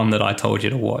the one that I told you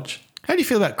to watch. How do you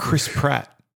feel about Chris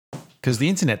Pratt? Because the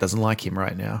internet doesn't like him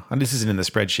right now. And this isn't in the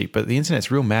spreadsheet, but the internet's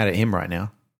real mad at him right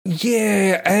now.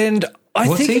 Yeah, and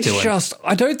What's think he it's doing? just,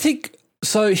 I don't think,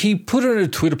 so he put it in a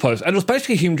Twitter post, and it was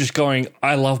basically him just going,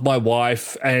 I love my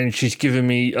wife, and she's given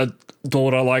me a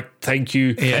daughter, like, thank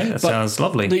you. Yeah, that sounds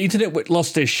lovely. The internet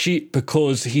lost their shit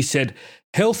because he said,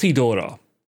 healthy daughter.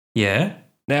 Yeah.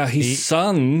 Now, his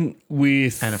son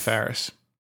with Anna Faris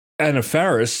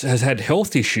has had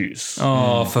health issues.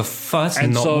 Oh, for fuss,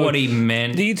 And not so what he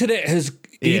meant. The internet has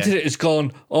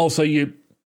gone, oh, so you...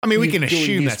 I mean, we you're can doing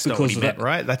assume this that's not what he because of meant, that.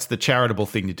 right? That's the charitable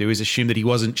thing to do, is assume that he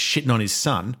wasn't shitting on his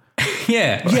son.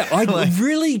 Yeah. Yeah, I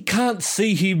really can't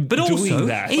see him But doing also,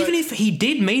 that. even if he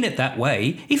did mean it that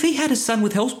way, if he had a son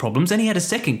with health problems and he had a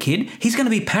second kid, he's going to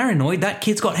be paranoid that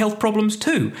kid's got health problems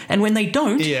too. And when they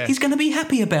don't, he's going to be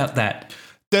happy about that.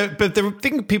 But the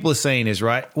thing people are saying is,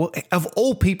 right, well, of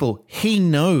all people, he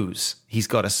knows he's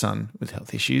got a son with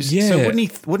health issues. Yeah. So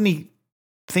wouldn't he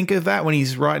think of that when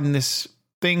he's writing this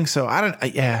thing? So I don't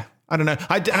know.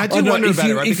 I do wonder about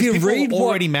it, right? If Because you people read are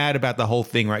already mad about the whole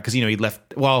thing, right? Because, he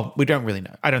left, well, we don't really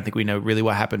know. I don't think we know really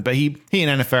what happened. But he and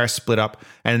Anna Faris split up,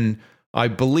 and I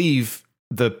believe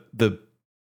the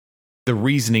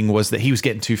reasoning was that he was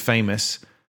getting too famous,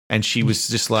 and she was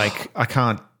just like, I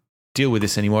can't deal with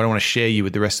this anymore. I don't want to share you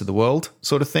with the rest of the world,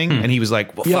 sort of thing. And he was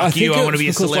like, well, Yeah, I fuck you. think I want to it's be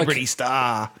a because, celebrity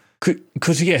star.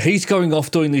 Because he's going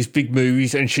off doing these big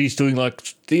movies, and she's doing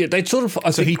they sort of. I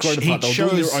think he chose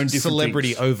their own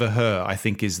celebrity things. over her. I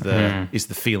think is the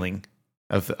feeling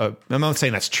of. I'm not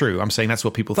saying that's true. I'm saying that's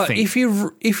what people But think. if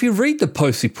you read the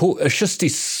post report, it's just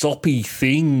this soppy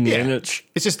thing, and it's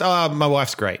just my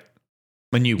wife's great,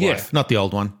 my new wife, not the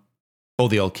old one, or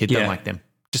the old kid. Don't like them.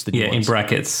 Just the new ones. In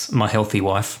brackets, my healthy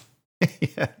wife.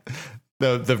 Yeah,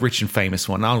 the rich and famous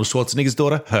one, Arnold Schwarzenegger's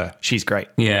daughter. Her, she's great.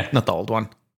 Yeah, not the old one.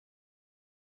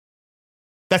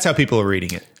 That's how people are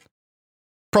reading it.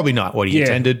 Probably not what he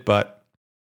intended, but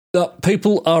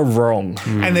people are wrong.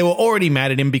 And they were already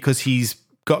mad at him because he's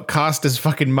got cast as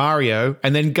fucking Mario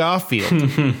and then Garfield.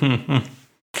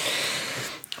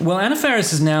 Well, Anna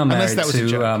Faris is now married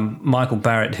to Michael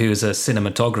Barrett, who is a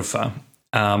cinematographer,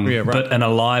 but an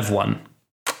alive one.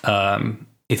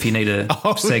 If you need a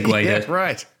segue to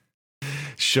right.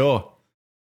 Sure.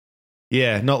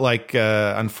 Yeah, not like,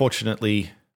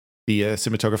 unfortunately, the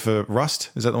cinematographer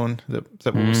Rust. Is that the one that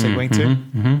we're segueing to?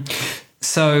 Mm-hmm.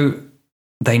 So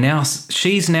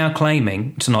she's now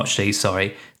claiming,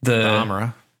 the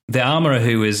armourer. The armourer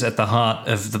who is at the heart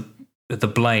of the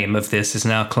blame of this is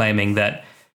now claiming that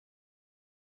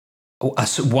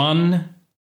one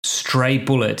stray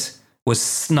bullet was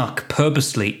snuck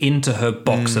purposely into her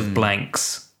box of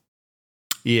blanks.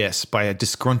 Yes, by a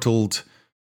disgruntled...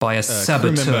 By a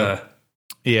saboteur.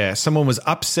 Yeah, someone was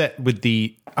upset with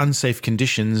the unsafe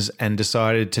conditions and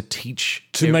decided to teach...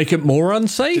 To make it more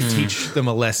unsafe? To teach them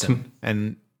a lesson.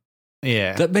 And,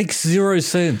 yeah. That makes zero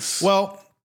sense. Well...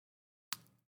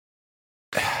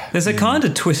 There's a kind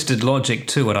of twisted logic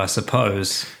to it, I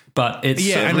suppose. But it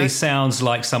certainly sounds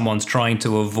like someone's trying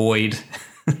to avoid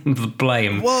the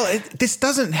blame. Well, this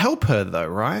doesn't help her, though,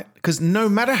 right? Because no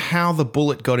matter how the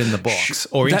bullet got in the box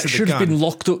or into the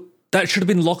gun... That should have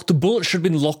been locked. The bullet should have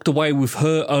been locked away with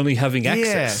her only having access.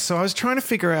 Yeah, so I was trying to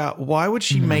figure out why would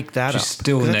she make that She's up?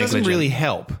 still that negligent. doesn't really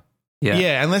help.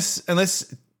 Yeah,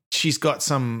 unless she's got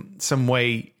some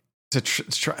way to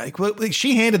try. Well,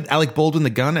 she handed Alec Baldwin the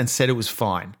gun and said it was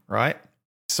fine, right?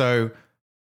 So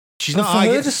she's not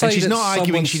arguing. She's not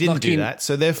arguing she didn't do that.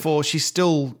 So therefore, she's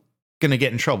still going to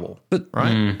get in trouble. But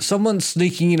right, someone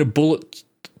sneaking in a bullet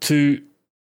to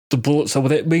the bullet, so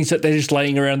that means that they're just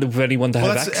laying around with anyone to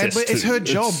have access to. It's her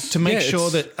job to make sure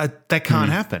that that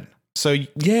can't happen. So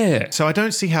so I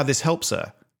don't see how this helps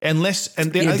her. So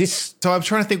I'm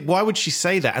trying to think, why would she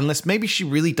say that? Unless maybe she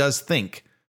really does think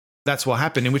that's what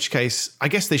happened, in which case I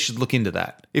guess they should look into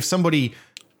that. If somebody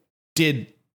did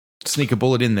sneak a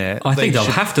bullet in there, I think they'll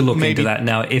have to look into that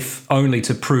now, if only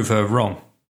to prove her wrong.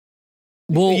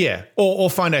 Well, yeah, or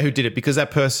find out who did it, because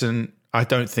that person, I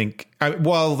don't think,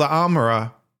 while the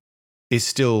armourer is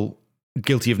still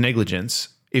guilty of negligence,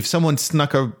 if someone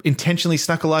intentionally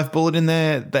snuck a live bullet in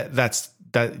there, that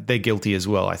they're guilty as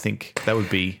well. I think that would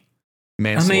be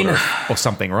manslaughter or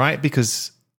something, right?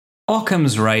 Because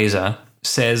Occam's razor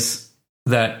says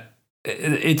that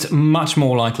it's much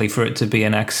more likely for it to be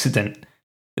an accident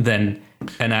than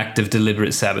an act of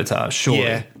deliberate sabotage.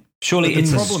 Surely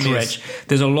it's a stretch.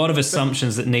 There's a lot of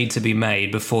assumptions that need to be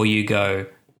made before you go.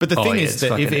 But the thing is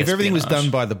that if everything was done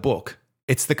by the book,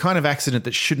 it's the kind of accident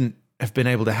that shouldn't have been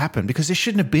able to happen, because there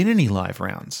shouldn't have been any live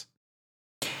rounds.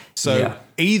 So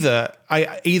either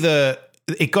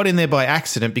it got in there by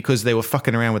accident because they were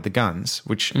fucking around with the guns,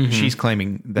 which she's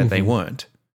claiming that they weren't,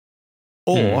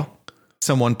 or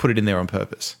someone put it in there on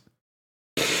purpose.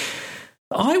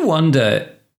 I wonder,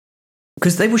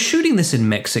 because they were shooting this in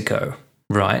Mexico,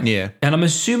 right? Yeah. And I'm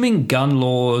assuming gun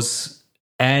laws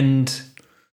and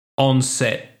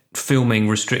on-set filming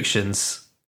restrictions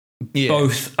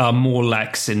both are more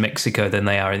lax in Mexico than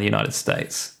they are in the United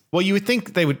States. Well, you would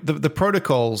think they would. The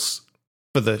protocols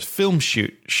for the film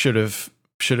shoot should have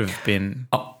been.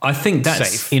 I think that's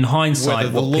safe, in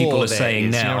hindsight what people are saying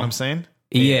now. You know what I'm saying?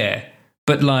 Yeah,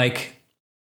 but like,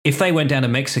 if they went down to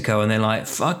Mexico and they're like,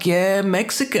 "Fuck yeah,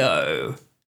 Mexico,"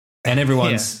 and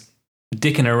everyone's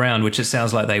dicking around, which it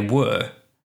sounds like they were.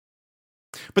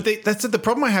 But that's the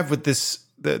problem I have with this.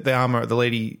 The armor, the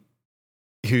lady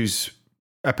who's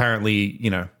apparently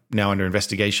now under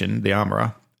investigation, the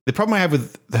armorer. The problem I have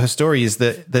with her story is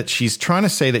that she's trying to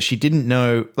say that she didn't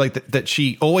know, like that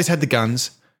she always had the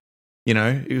guns.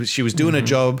 She was doing her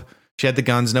job. She had the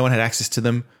guns. No one had access to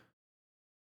them.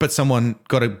 But someone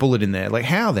got a bullet in there. Like,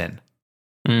 how then?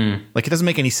 Like, it doesn't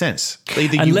make any sense.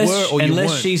 Either you were or you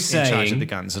weren't in charge of the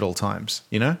guns at all times.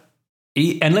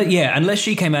 Unless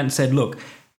she came out and said, "Look,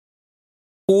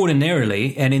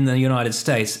 ordinarily, and in the United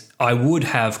States, I would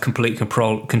have complete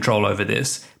control over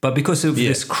this. But because of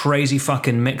this crazy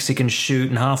fucking Mexican shoot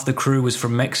and half the crew was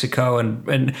from Mexico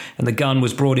and the gun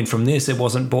was brought in from this, it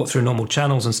wasn't bought through normal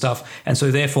channels and stuff. And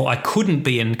so therefore I couldn't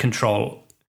be in control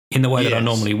in the way that I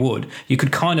normally would. You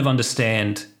could kind of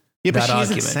understand but that she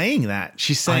argument. isn't saying that.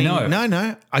 She's saying,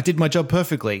 no, I did my job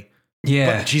perfectly.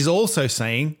 Yeah. But she's also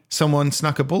saying someone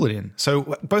snuck a bullet in.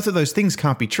 So both of those things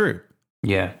can't be true.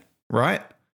 Yeah. Right?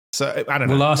 So I don't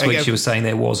know. Well, last week she was saying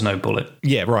there was no bullet.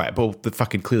 Yeah, right. But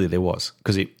fucking clearly there was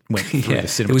because it went through the It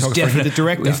was cinematographer to the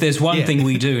director. If there's one thing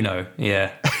we do know,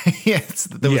 yes,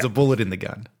 there was a bullet in the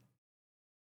gun.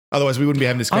 Otherwise, we wouldn't be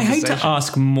having this conversation. I hate to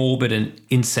ask morbid and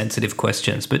insensitive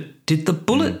questions, but did the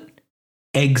bullet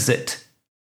exit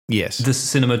the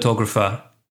cinematographer?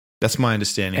 That's my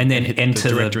understanding. And then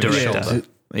enter the director.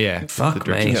 Yeah, fuck the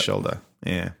director's me. shoulder.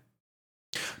 Yeah.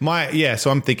 So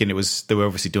I'm thinking they were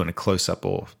obviously doing a close up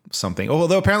or something.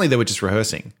 Although apparently they were just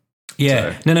rehearsing.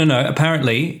 Yeah. So. No.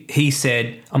 Apparently he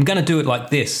said, I'm going to do it like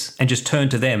this, and just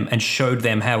turned to them and showed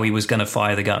them how he was going to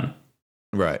fire the gun.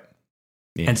 Right.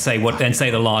 Yeah. And say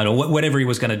the line or whatever he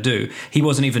was going to do. He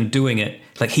wasn't even doing it.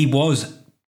 Like, he was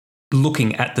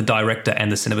looking at the director and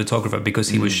the cinematographer because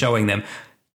he was showing them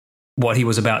what he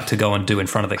was about to go and do in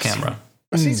front of the camera.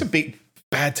 I've seen some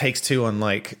bad takes too on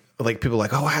like people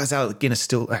like, oh, how's Alec Guinness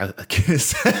still?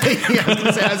 Guinness.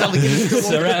 How's Alec Guinness still?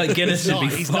 Sir Alec Guinness should be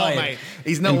he's fired. Not, mate.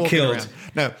 He's not walking killed. around.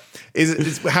 No,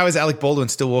 how is Alec Baldwin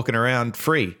still walking around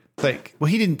free? Like, well,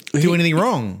 he didn't do anything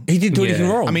wrong. He didn't do anything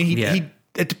wrong. I mean,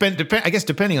 I guess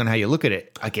depending on how you look at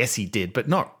it, I guess he did, but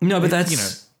not. No, but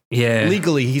that's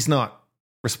legally he's not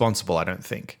responsible. I don't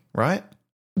think. Right.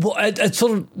 Well, it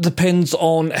sort of depends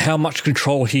on how much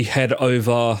control he had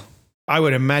over. I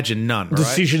would imagine none. Right?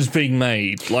 Decisions being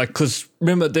made, like, because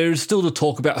remember there is still the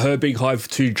talk about her being hired for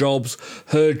 2 jobs,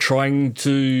 her trying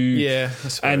to,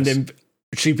 and then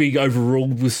she being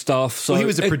overruled with stuff. So he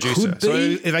was a producer. So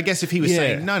if he was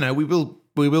saying no,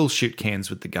 we will shoot cans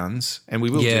with the guns and we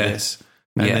will do this,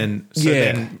 and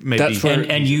then maybe that's where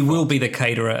and you will be the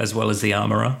caterer as well as the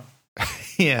armorer.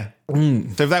 Yeah. So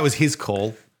if that was his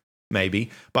call, maybe.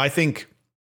 But I think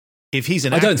if he's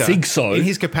an actor, I don't think so. In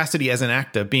his capacity as an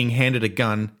actor, being handed a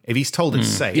gun, if he's told it's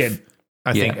safe,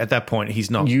 I think at that point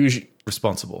he's not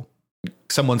responsible.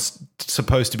 Someone's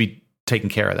supposed to be taking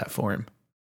care of that for him.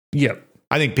 Yep.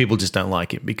 I think people just don't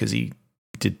like him because he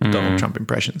did Donald Trump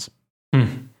impressions. I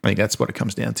think that's what it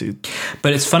comes down to.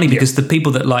 But it's funny because the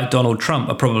people that like Donald Trump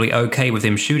are probably okay with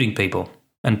him shooting people.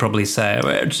 And probably say,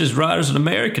 well, it's just right as an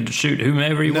American to shoot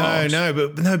whomever he wants.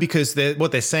 No, because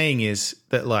what they're saying is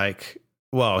that, like,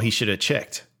 well, he should have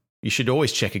checked. You should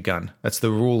always check a gun. That's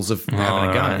the rules of having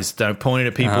a gun. Is don't point it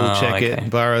at people, check it,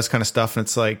 borrows kind of stuff. And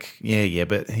it's like,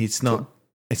 but it's not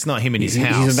him in his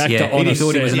house. He's an actor he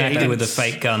thought he was an actor with a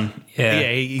fake gun. Yeah,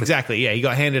 exactly. Yeah, he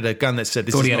got handed a gun that said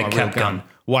this is not a real gun.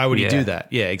 Why would he do that?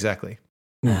 Yeah, exactly.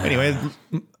 Anyway,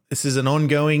 this is an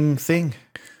ongoing thing,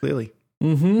 clearly.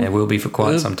 Mm-hmm. It will be for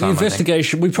quite some time. The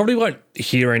investigation, we probably won't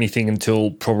hear anything until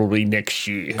probably next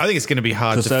year. I think it's going to be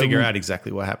hard to figure out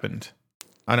exactly what happened.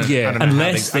 I don't know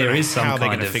unless there is some how they're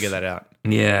kind going to of figure that out.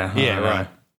 Yeah, right.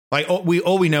 Like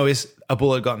all we know is a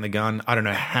bullet got in the gun. I don't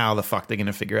know how the fuck they're going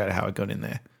to figure out how it got in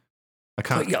there. I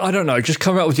can't. I don't know. Just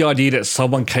come up with the idea that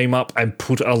someone came up and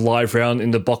put a live round in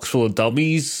the box full of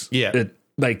dummies. Yeah, it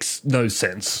makes no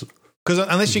sense. Because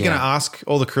unless you're going to ask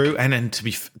all the crew, and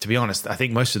to be honest, I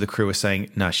think most of the crew are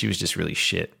saying, no, she was just really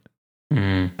shit.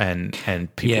 And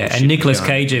people and Nicolas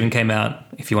Cage even came out,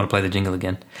 if you want to play the jingle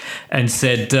again, and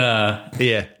said,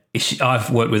 I've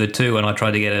worked with her too, and I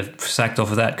tried to get her sacked off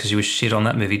of that because she was shit on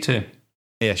that movie too.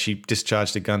 Yeah, she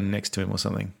discharged a gun next to him or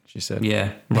something, she said.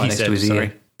 Yeah, right next to his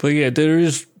ear. But there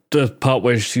is the part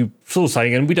where she sort of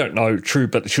saying, and we don't know true,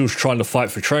 but she was trying to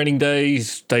fight for training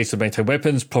days to maintain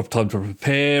weapons, proper time to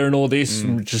prepare and all this,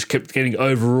 and just kept getting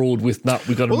overruled with,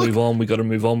 we got to move on, we got to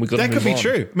move on, we got to move on. That could be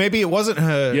true. Maybe it wasn't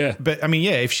her, but I mean,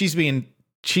 if she's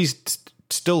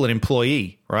still an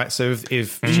employee, right? So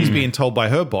if she's being told by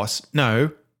her boss,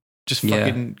 no, just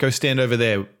fucking go stand over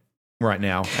there right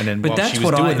now, and then while she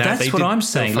was doing that, that's what I'm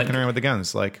saying. Fucking around with the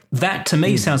guns, like that to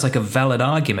me sounds like a valid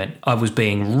argument. I was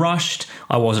being rushed.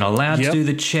 I wasn't allowed to do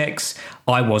the checks.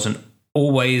 I wasn't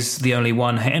always the only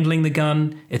one handling the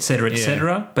gun, etc.,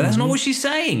 etc. But that's not what she's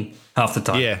saying half the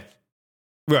time. Yeah,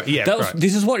 right. Yeah,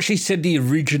 this is what she said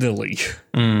originally,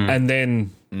 and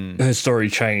then her story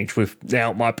changed with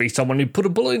now it might be someone who put a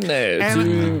bullet in there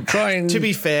to try and. To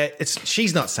be fair,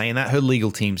 she's not saying that. Her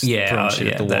legal team's throwing shit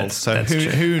at the wall. So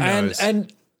who knows?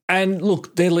 And And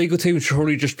look, their legal team is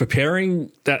probably just preparing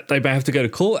that they may have to go to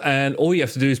court, and all you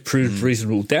have to do is prove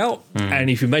reasonable doubt. And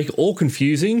if you make it all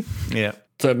confusing,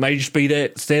 so it may just be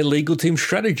it's their legal team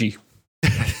strategy.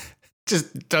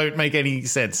 Just don't make any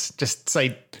sense. Just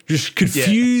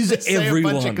confuse say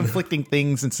everyone. A bunch of conflicting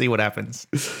things and see what happens.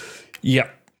 Yeah.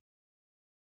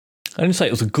 I didn't say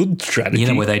it was a good strategy. You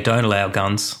know where they don't allow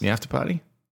guns? The after party?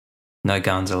 No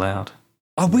guns allowed.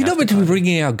 Are we not meant to be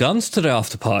bringing our guns to the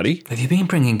after party? Have you been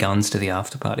bringing guns to the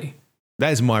after party?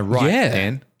 That is my right,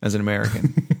 Dan, as an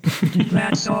American.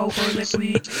 That's all for this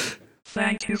week.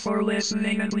 Thank you for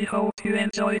listening, and we hope you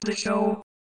enjoyed the show.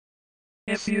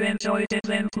 If you enjoyed it,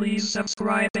 then please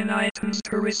subscribe in iTunes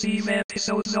to receive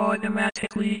episodes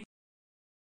automatically.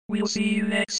 We'll see you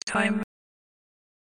next time.